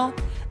journal,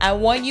 I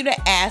want you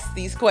to ask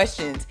these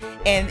questions.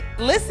 And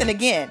listen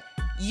again,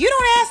 you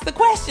don't ask the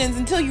questions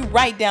until you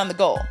write down the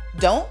goal.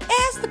 Don't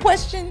ask the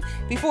question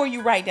before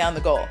you write down the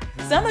goal.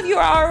 Some of you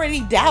are already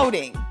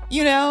doubting,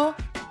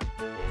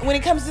 when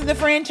it comes to the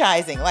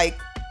franchising, like,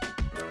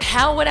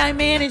 how would I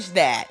manage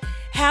that?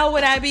 How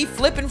would I be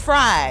flipping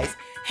fries?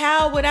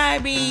 How would I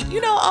be,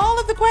 all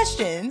of the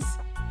questions.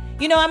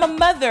 I'm a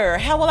mother.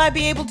 How will I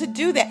be able to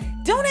do that?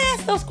 Don't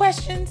ask those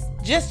questions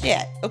just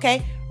yet,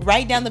 okay?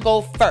 Write down the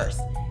goal first.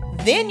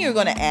 Then you're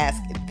going to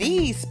ask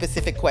these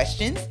specific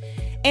questions.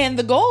 And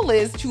the goal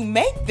is to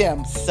make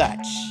them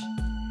such,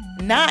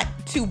 not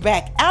to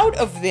back out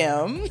of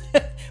them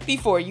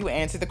before you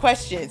answer the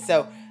question.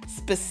 So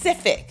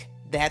specific,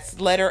 that's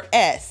letter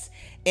S.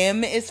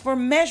 M is for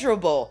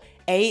measurable.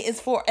 A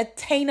is for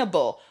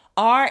attainable.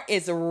 R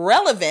is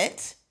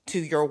relevant to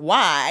your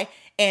why.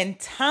 And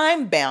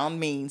time-bound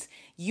means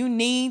you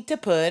need to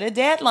put a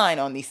deadline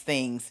on these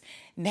things.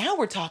 Now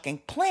we're talking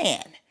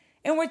plan,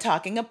 and we're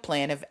talking a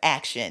plan of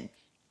action.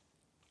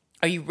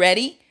 Are you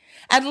ready?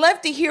 I'd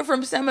love to hear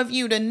from some of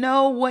you to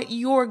know what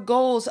your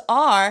goals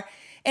are.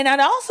 And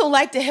I'd also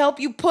like to help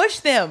you push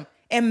them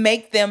and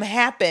make them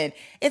happen.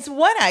 It's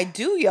what I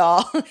do,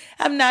 y'all.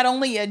 I'm not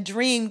only a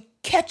dream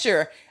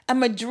catcher,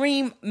 I'm a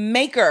dream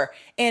maker.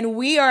 And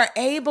we are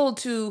able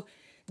to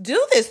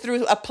do this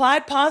through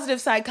applied positive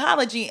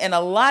psychology and a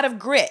lot of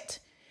grit.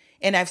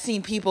 And I've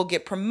seen people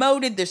get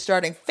promoted, they're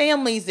starting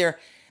families, they're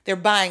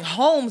buying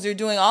homes, they're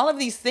doing all of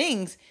these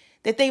things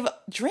that they've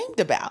dreamed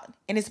about.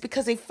 And it's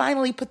because they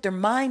finally put their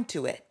mind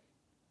to it.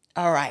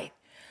 All right,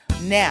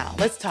 now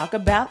let's talk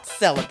about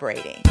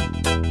celebrating.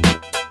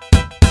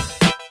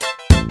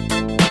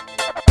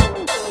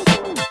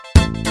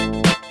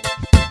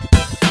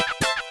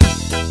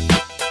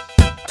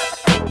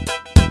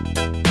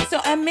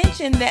 So I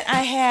mentioned that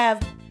I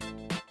have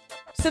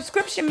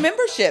subscription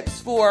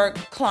memberships for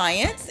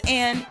clients.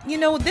 And,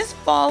 this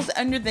falls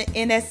under the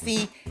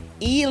NSC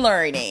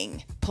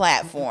e-learning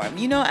platform.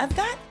 I've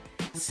got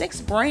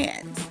 6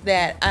 brands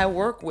that I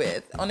work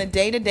with on a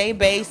day-to-day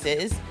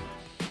basis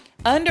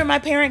under my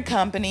parent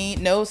company,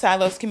 No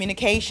Silos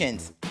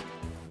Communications.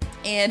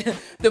 And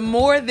the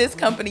more this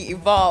company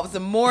evolves, the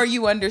more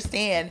you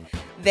understand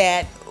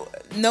that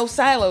No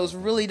Silos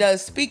really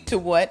does speak to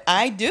what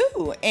I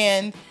do.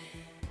 And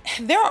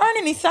there aren't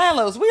any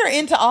silos. We are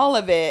into all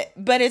of it,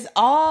 but it's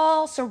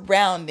all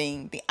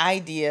surrounding the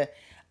idea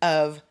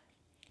of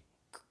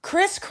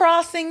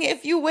crisscrossing,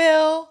 if you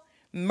will,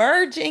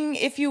 merging,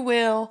 if you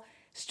will,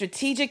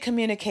 strategic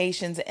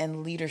communications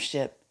and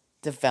leadership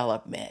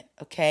development,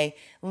 okay?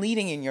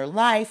 Leading in your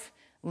life,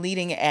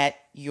 leading at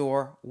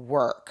your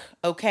work,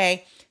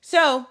 okay?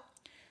 So,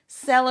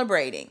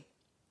 celebrating.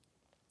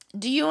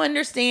 Do you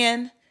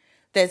understand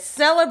that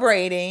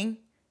celebrating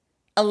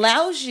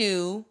allows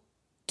you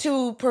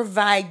to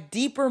provide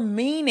deeper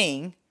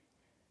meaning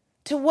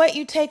to what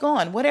you take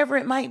on, whatever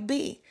it might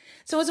be?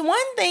 So it's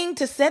one thing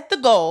to set the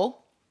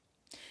goal,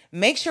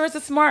 make sure it's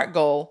a SMART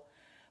goal,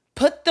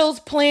 put those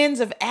plans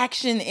of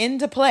action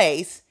into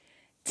place,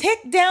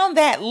 tick down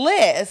that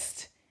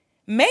list,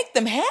 make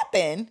them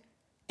happen,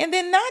 and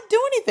then not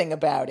do anything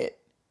about it.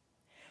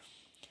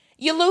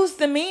 You lose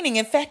the meaning.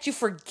 In fact, you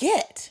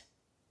forget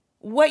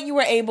what you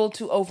were able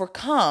to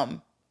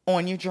overcome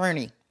on your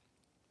journey.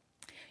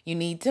 You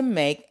need to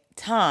make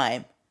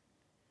time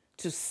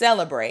to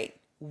celebrate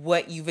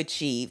what you've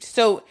achieved.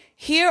 So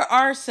here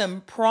are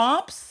some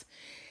prompts,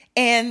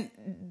 and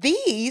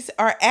these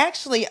are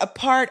actually a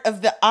part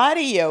of the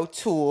audio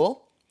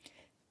tool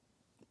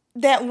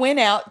that went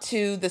out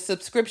to the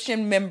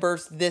subscription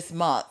members this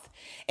month.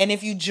 And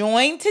if you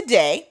join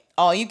today,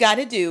 all you got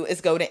to do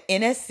is go to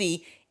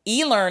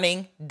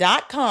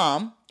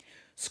nscelearning.com,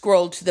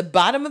 scroll to the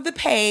bottom of the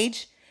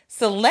page,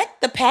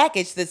 select the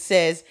package that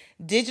says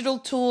Digital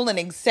Tool and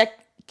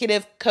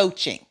Executive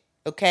Coaching,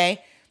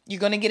 okay? You're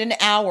going to get an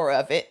hour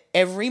of it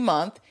every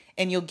month,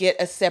 and you'll get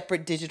a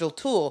separate digital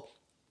tool.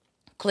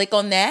 Click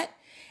on that.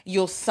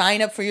 You'll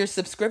sign up for your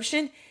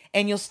subscription,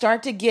 and you'll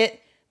start to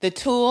get the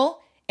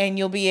tool, and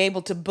you'll be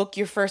able to book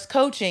your first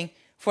coaching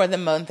for the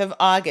month of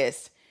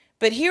August.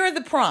 But here are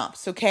the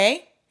prompts,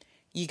 okay?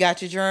 You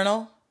got your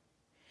journal?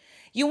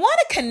 You want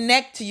to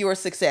connect to your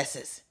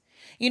successes.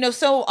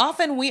 So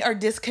often we are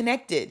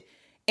disconnected.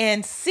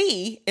 And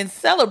C in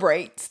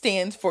celebrate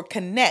stands for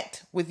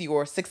connect with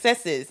your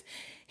successes.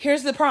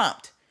 Here's the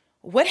prompt.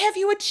 What have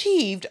you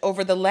achieved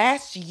over the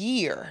last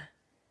year?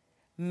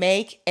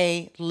 Make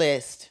a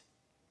list.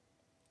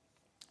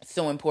 It's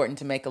so important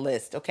to make a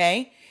list,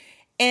 okay?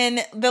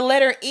 And the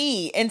letter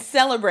E in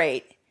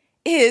celebrate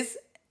is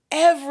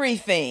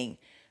everything.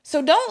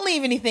 So don't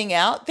leave anything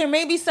out. There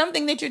may be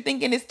something that you're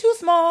thinking is too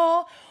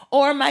small,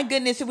 or my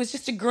goodness, it was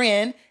just a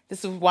grin.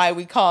 This is why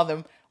we call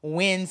them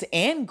wins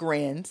and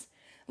grins.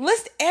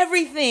 List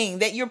everything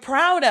that you're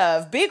proud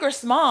of, big or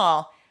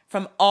small,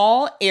 from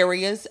all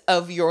areas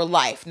of your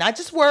life, not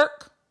just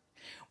work.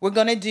 We're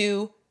going to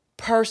do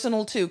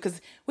personal too, because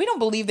we don't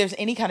believe there's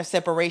any kind of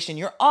separation.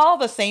 You're all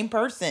the same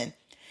person.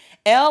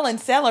 L in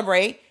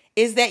celebrate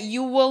is that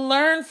you will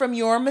learn from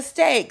your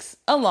mistakes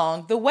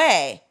along the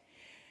way.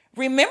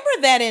 Remember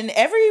that in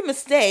every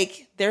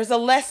mistake, there's a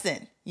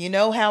lesson. You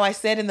know how I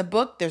said in the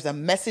book, there's a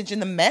message in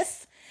the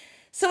mess?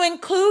 So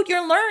include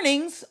your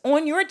learnings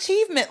on your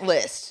achievement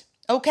list,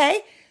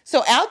 okay?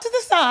 So out to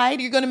the side,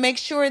 you're going to make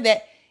sure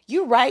that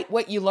you write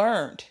what you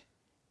learned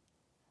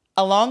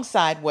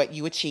alongside what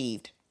you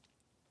achieved.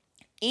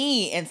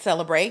 E and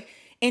celebrate,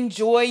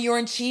 enjoy your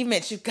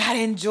achievements. You've got to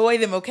enjoy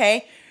them,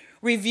 okay?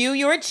 Review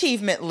your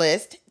achievement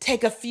list.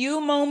 Take a few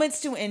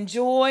moments to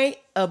enjoy,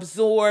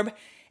 absorb,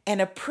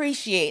 and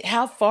appreciate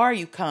how far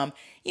you come.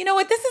 You know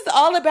what? This is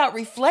all about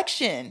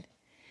reflection.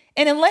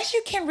 And unless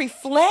you can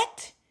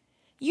reflect,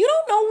 you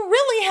don't know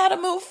really how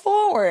to move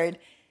forward.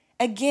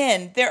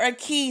 Again, there are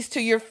keys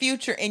to your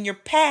future in your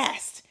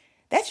past.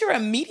 That's your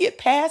immediate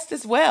past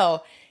as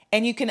well.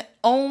 And you can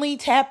only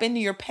tap into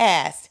your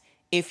past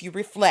if you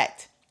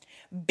reflect.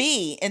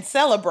 B and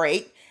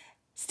celebrate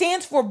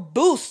stands for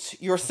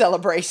boost your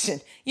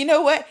celebration. You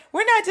know what?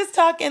 We're not just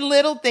talking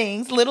little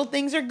things. Little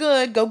things are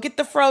good. Go get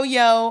the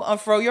froyo on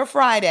Froyo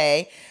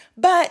Friday.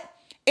 but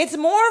it's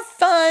more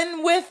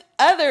fun with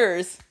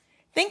others.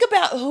 Think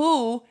about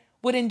who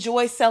would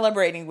enjoy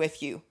celebrating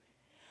with you.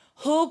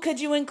 Who could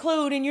you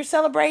include in your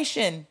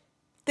celebration?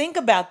 Think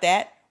about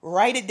that.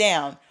 Write it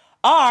down.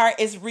 R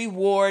is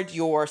reward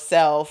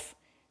yourself.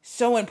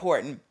 So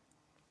important.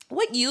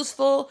 What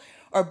useful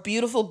or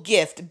beautiful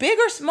gift, big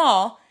or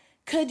small,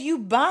 could you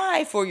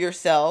buy for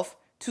yourself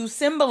to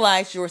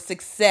symbolize your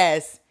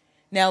success?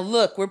 Now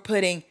look, we're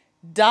putting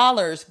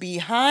dollars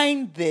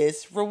behind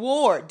this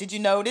reward. Did you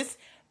notice?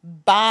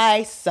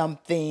 Buy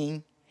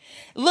something.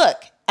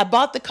 Look, I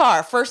bought the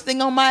car. First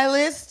thing on my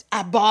list,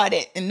 I bought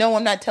it. And no,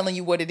 I'm not telling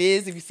you what it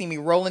is. If you see me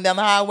rolling down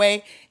the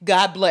highway,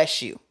 God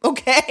bless you.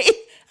 Okay? I'm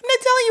not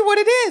telling you what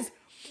it is.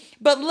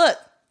 But look,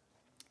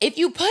 if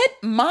you put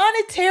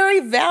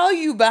monetary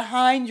value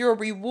behind your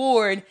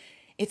reward,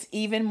 it's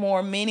even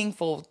more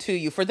meaningful to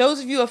you. For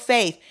those of you of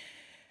faith,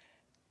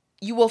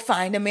 you will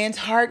find a man's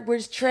heart where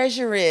his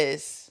treasure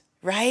is,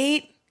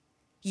 right?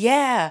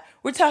 Yeah,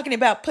 we're talking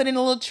about putting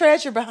a little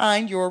treasure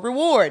behind your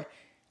reward.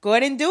 Go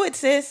ahead and do it,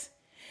 sis.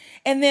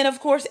 And then, of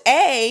course,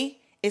 A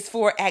is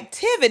for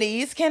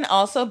activities can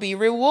also be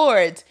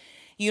rewards.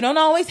 You don't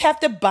always have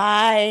to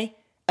buy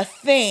a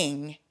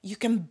thing. You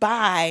can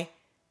buy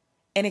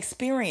an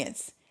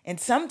experience. And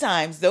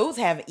sometimes those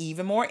have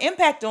even more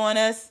impact on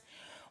us.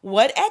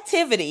 What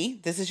activity,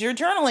 this is your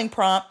journaling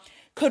prompt,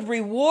 could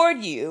reward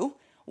you?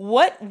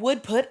 What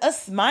would put a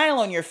smile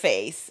on your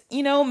face?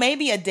 You know,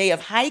 maybe a day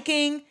of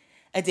hiking,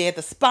 a day at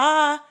the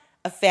spa,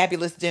 a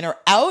fabulous dinner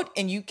out,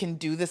 and you can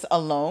do this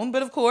alone.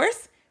 But of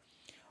course,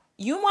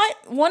 you might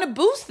want to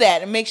boost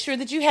that and make sure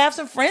that you have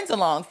some friends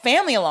along,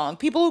 family along,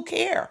 people who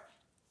care.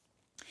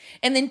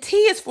 And then T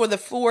is for the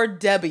 4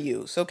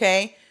 W's,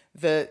 okay?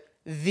 The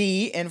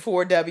and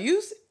 4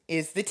 W's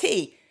is the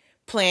T.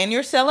 Plan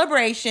your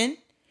celebration,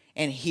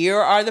 and here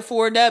are the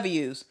 4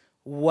 W's.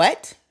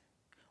 What,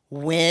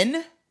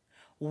 when,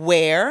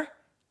 where,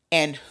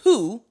 and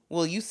who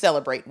will you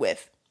celebrate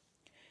with?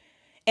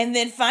 And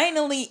then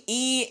finally,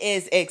 E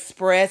is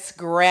express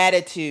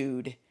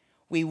gratitude.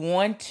 We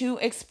want to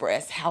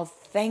express how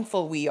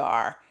thankful we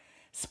are.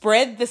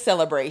 Spread the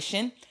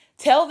celebration.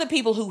 Tell the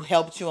people who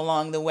helped you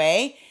along the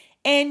way.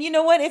 And you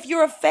know what? If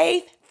you're of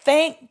faith,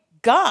 thank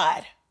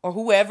God or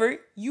whoever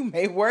you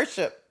may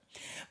worship.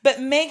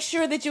 But make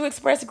sure that you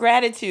express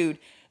gratitude.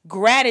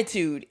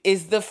 Gratitude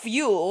is the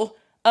fuel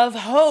of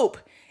hope.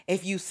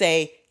 If you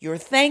say you're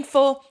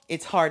thankful,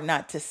 it's hard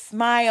not to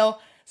smile.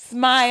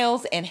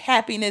 Smiles and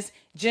happiness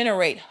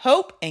generate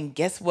hope. And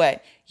guess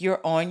what?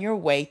 You're on your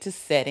way to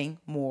setting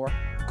more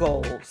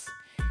goals.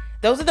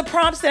 Those are the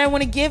prompts that I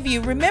want to give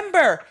you.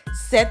 Remember,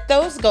 set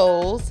those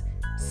goals,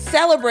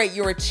 celebrate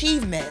your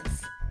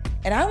achievements,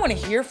 and I want to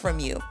hear from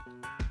you.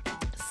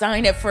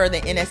 Sign up for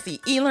the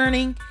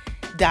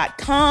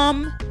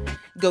nsceelearning.com.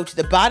 Go to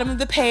the bottom of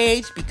the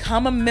page,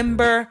 become a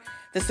member.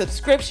 The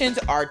subscriptions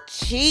are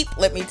cheap.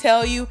 Let me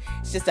tell you,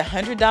 it's just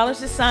 $100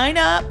 to sign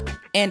up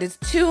and it's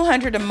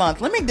 $200 a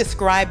month. Let me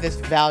describe this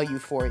value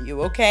for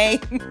you, okay?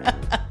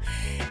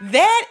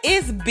 That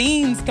is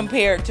beans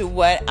compared to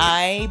what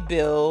I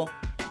bill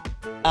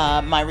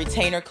my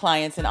retainer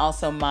clients and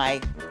also my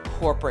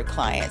corporate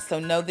clients. So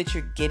know that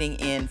you're getting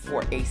in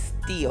for a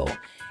steal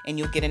and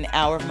you'll get an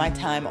hour of my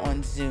time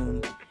on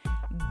Zoom.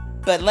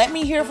 But let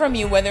me hear from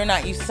you whether or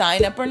not you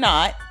sign up or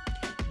not.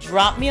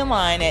 Drop me a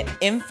line at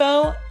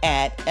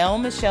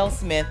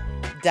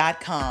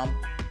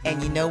info@lmichellesmith.com.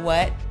 And you know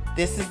what?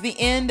 This is the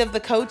end of the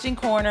Coaching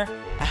Corner.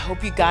 I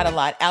hope you got a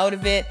lot out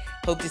of it.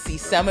 Hope to see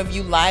some of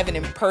you live and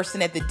in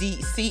person at the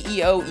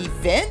CEO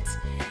event.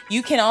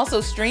 You can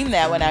also stream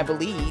that one, I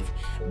believe.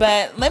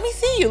 But let me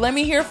see you. Let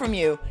me hear from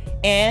you.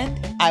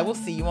 And I will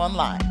see you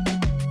online.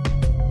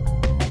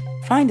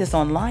 Find us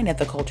online at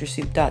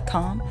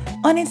theculturesoup.com,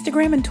 on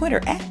Instagram and Twitter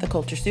at The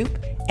Culture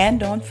Soup,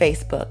 and on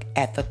Facebook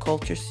at The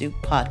Culture Soup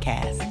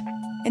Podcast.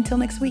 Until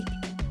next week.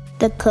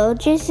 The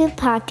Culture Soup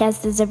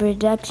Podcast is a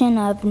production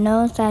of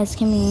No Size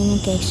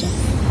Communication,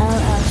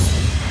 LLC.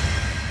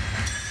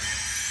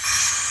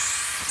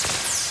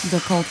 The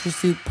Culture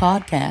Soup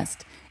Podcast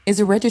is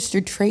a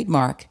registered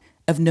trademark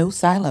of No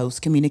Silos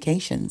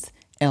Communications,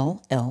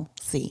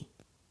 LLC.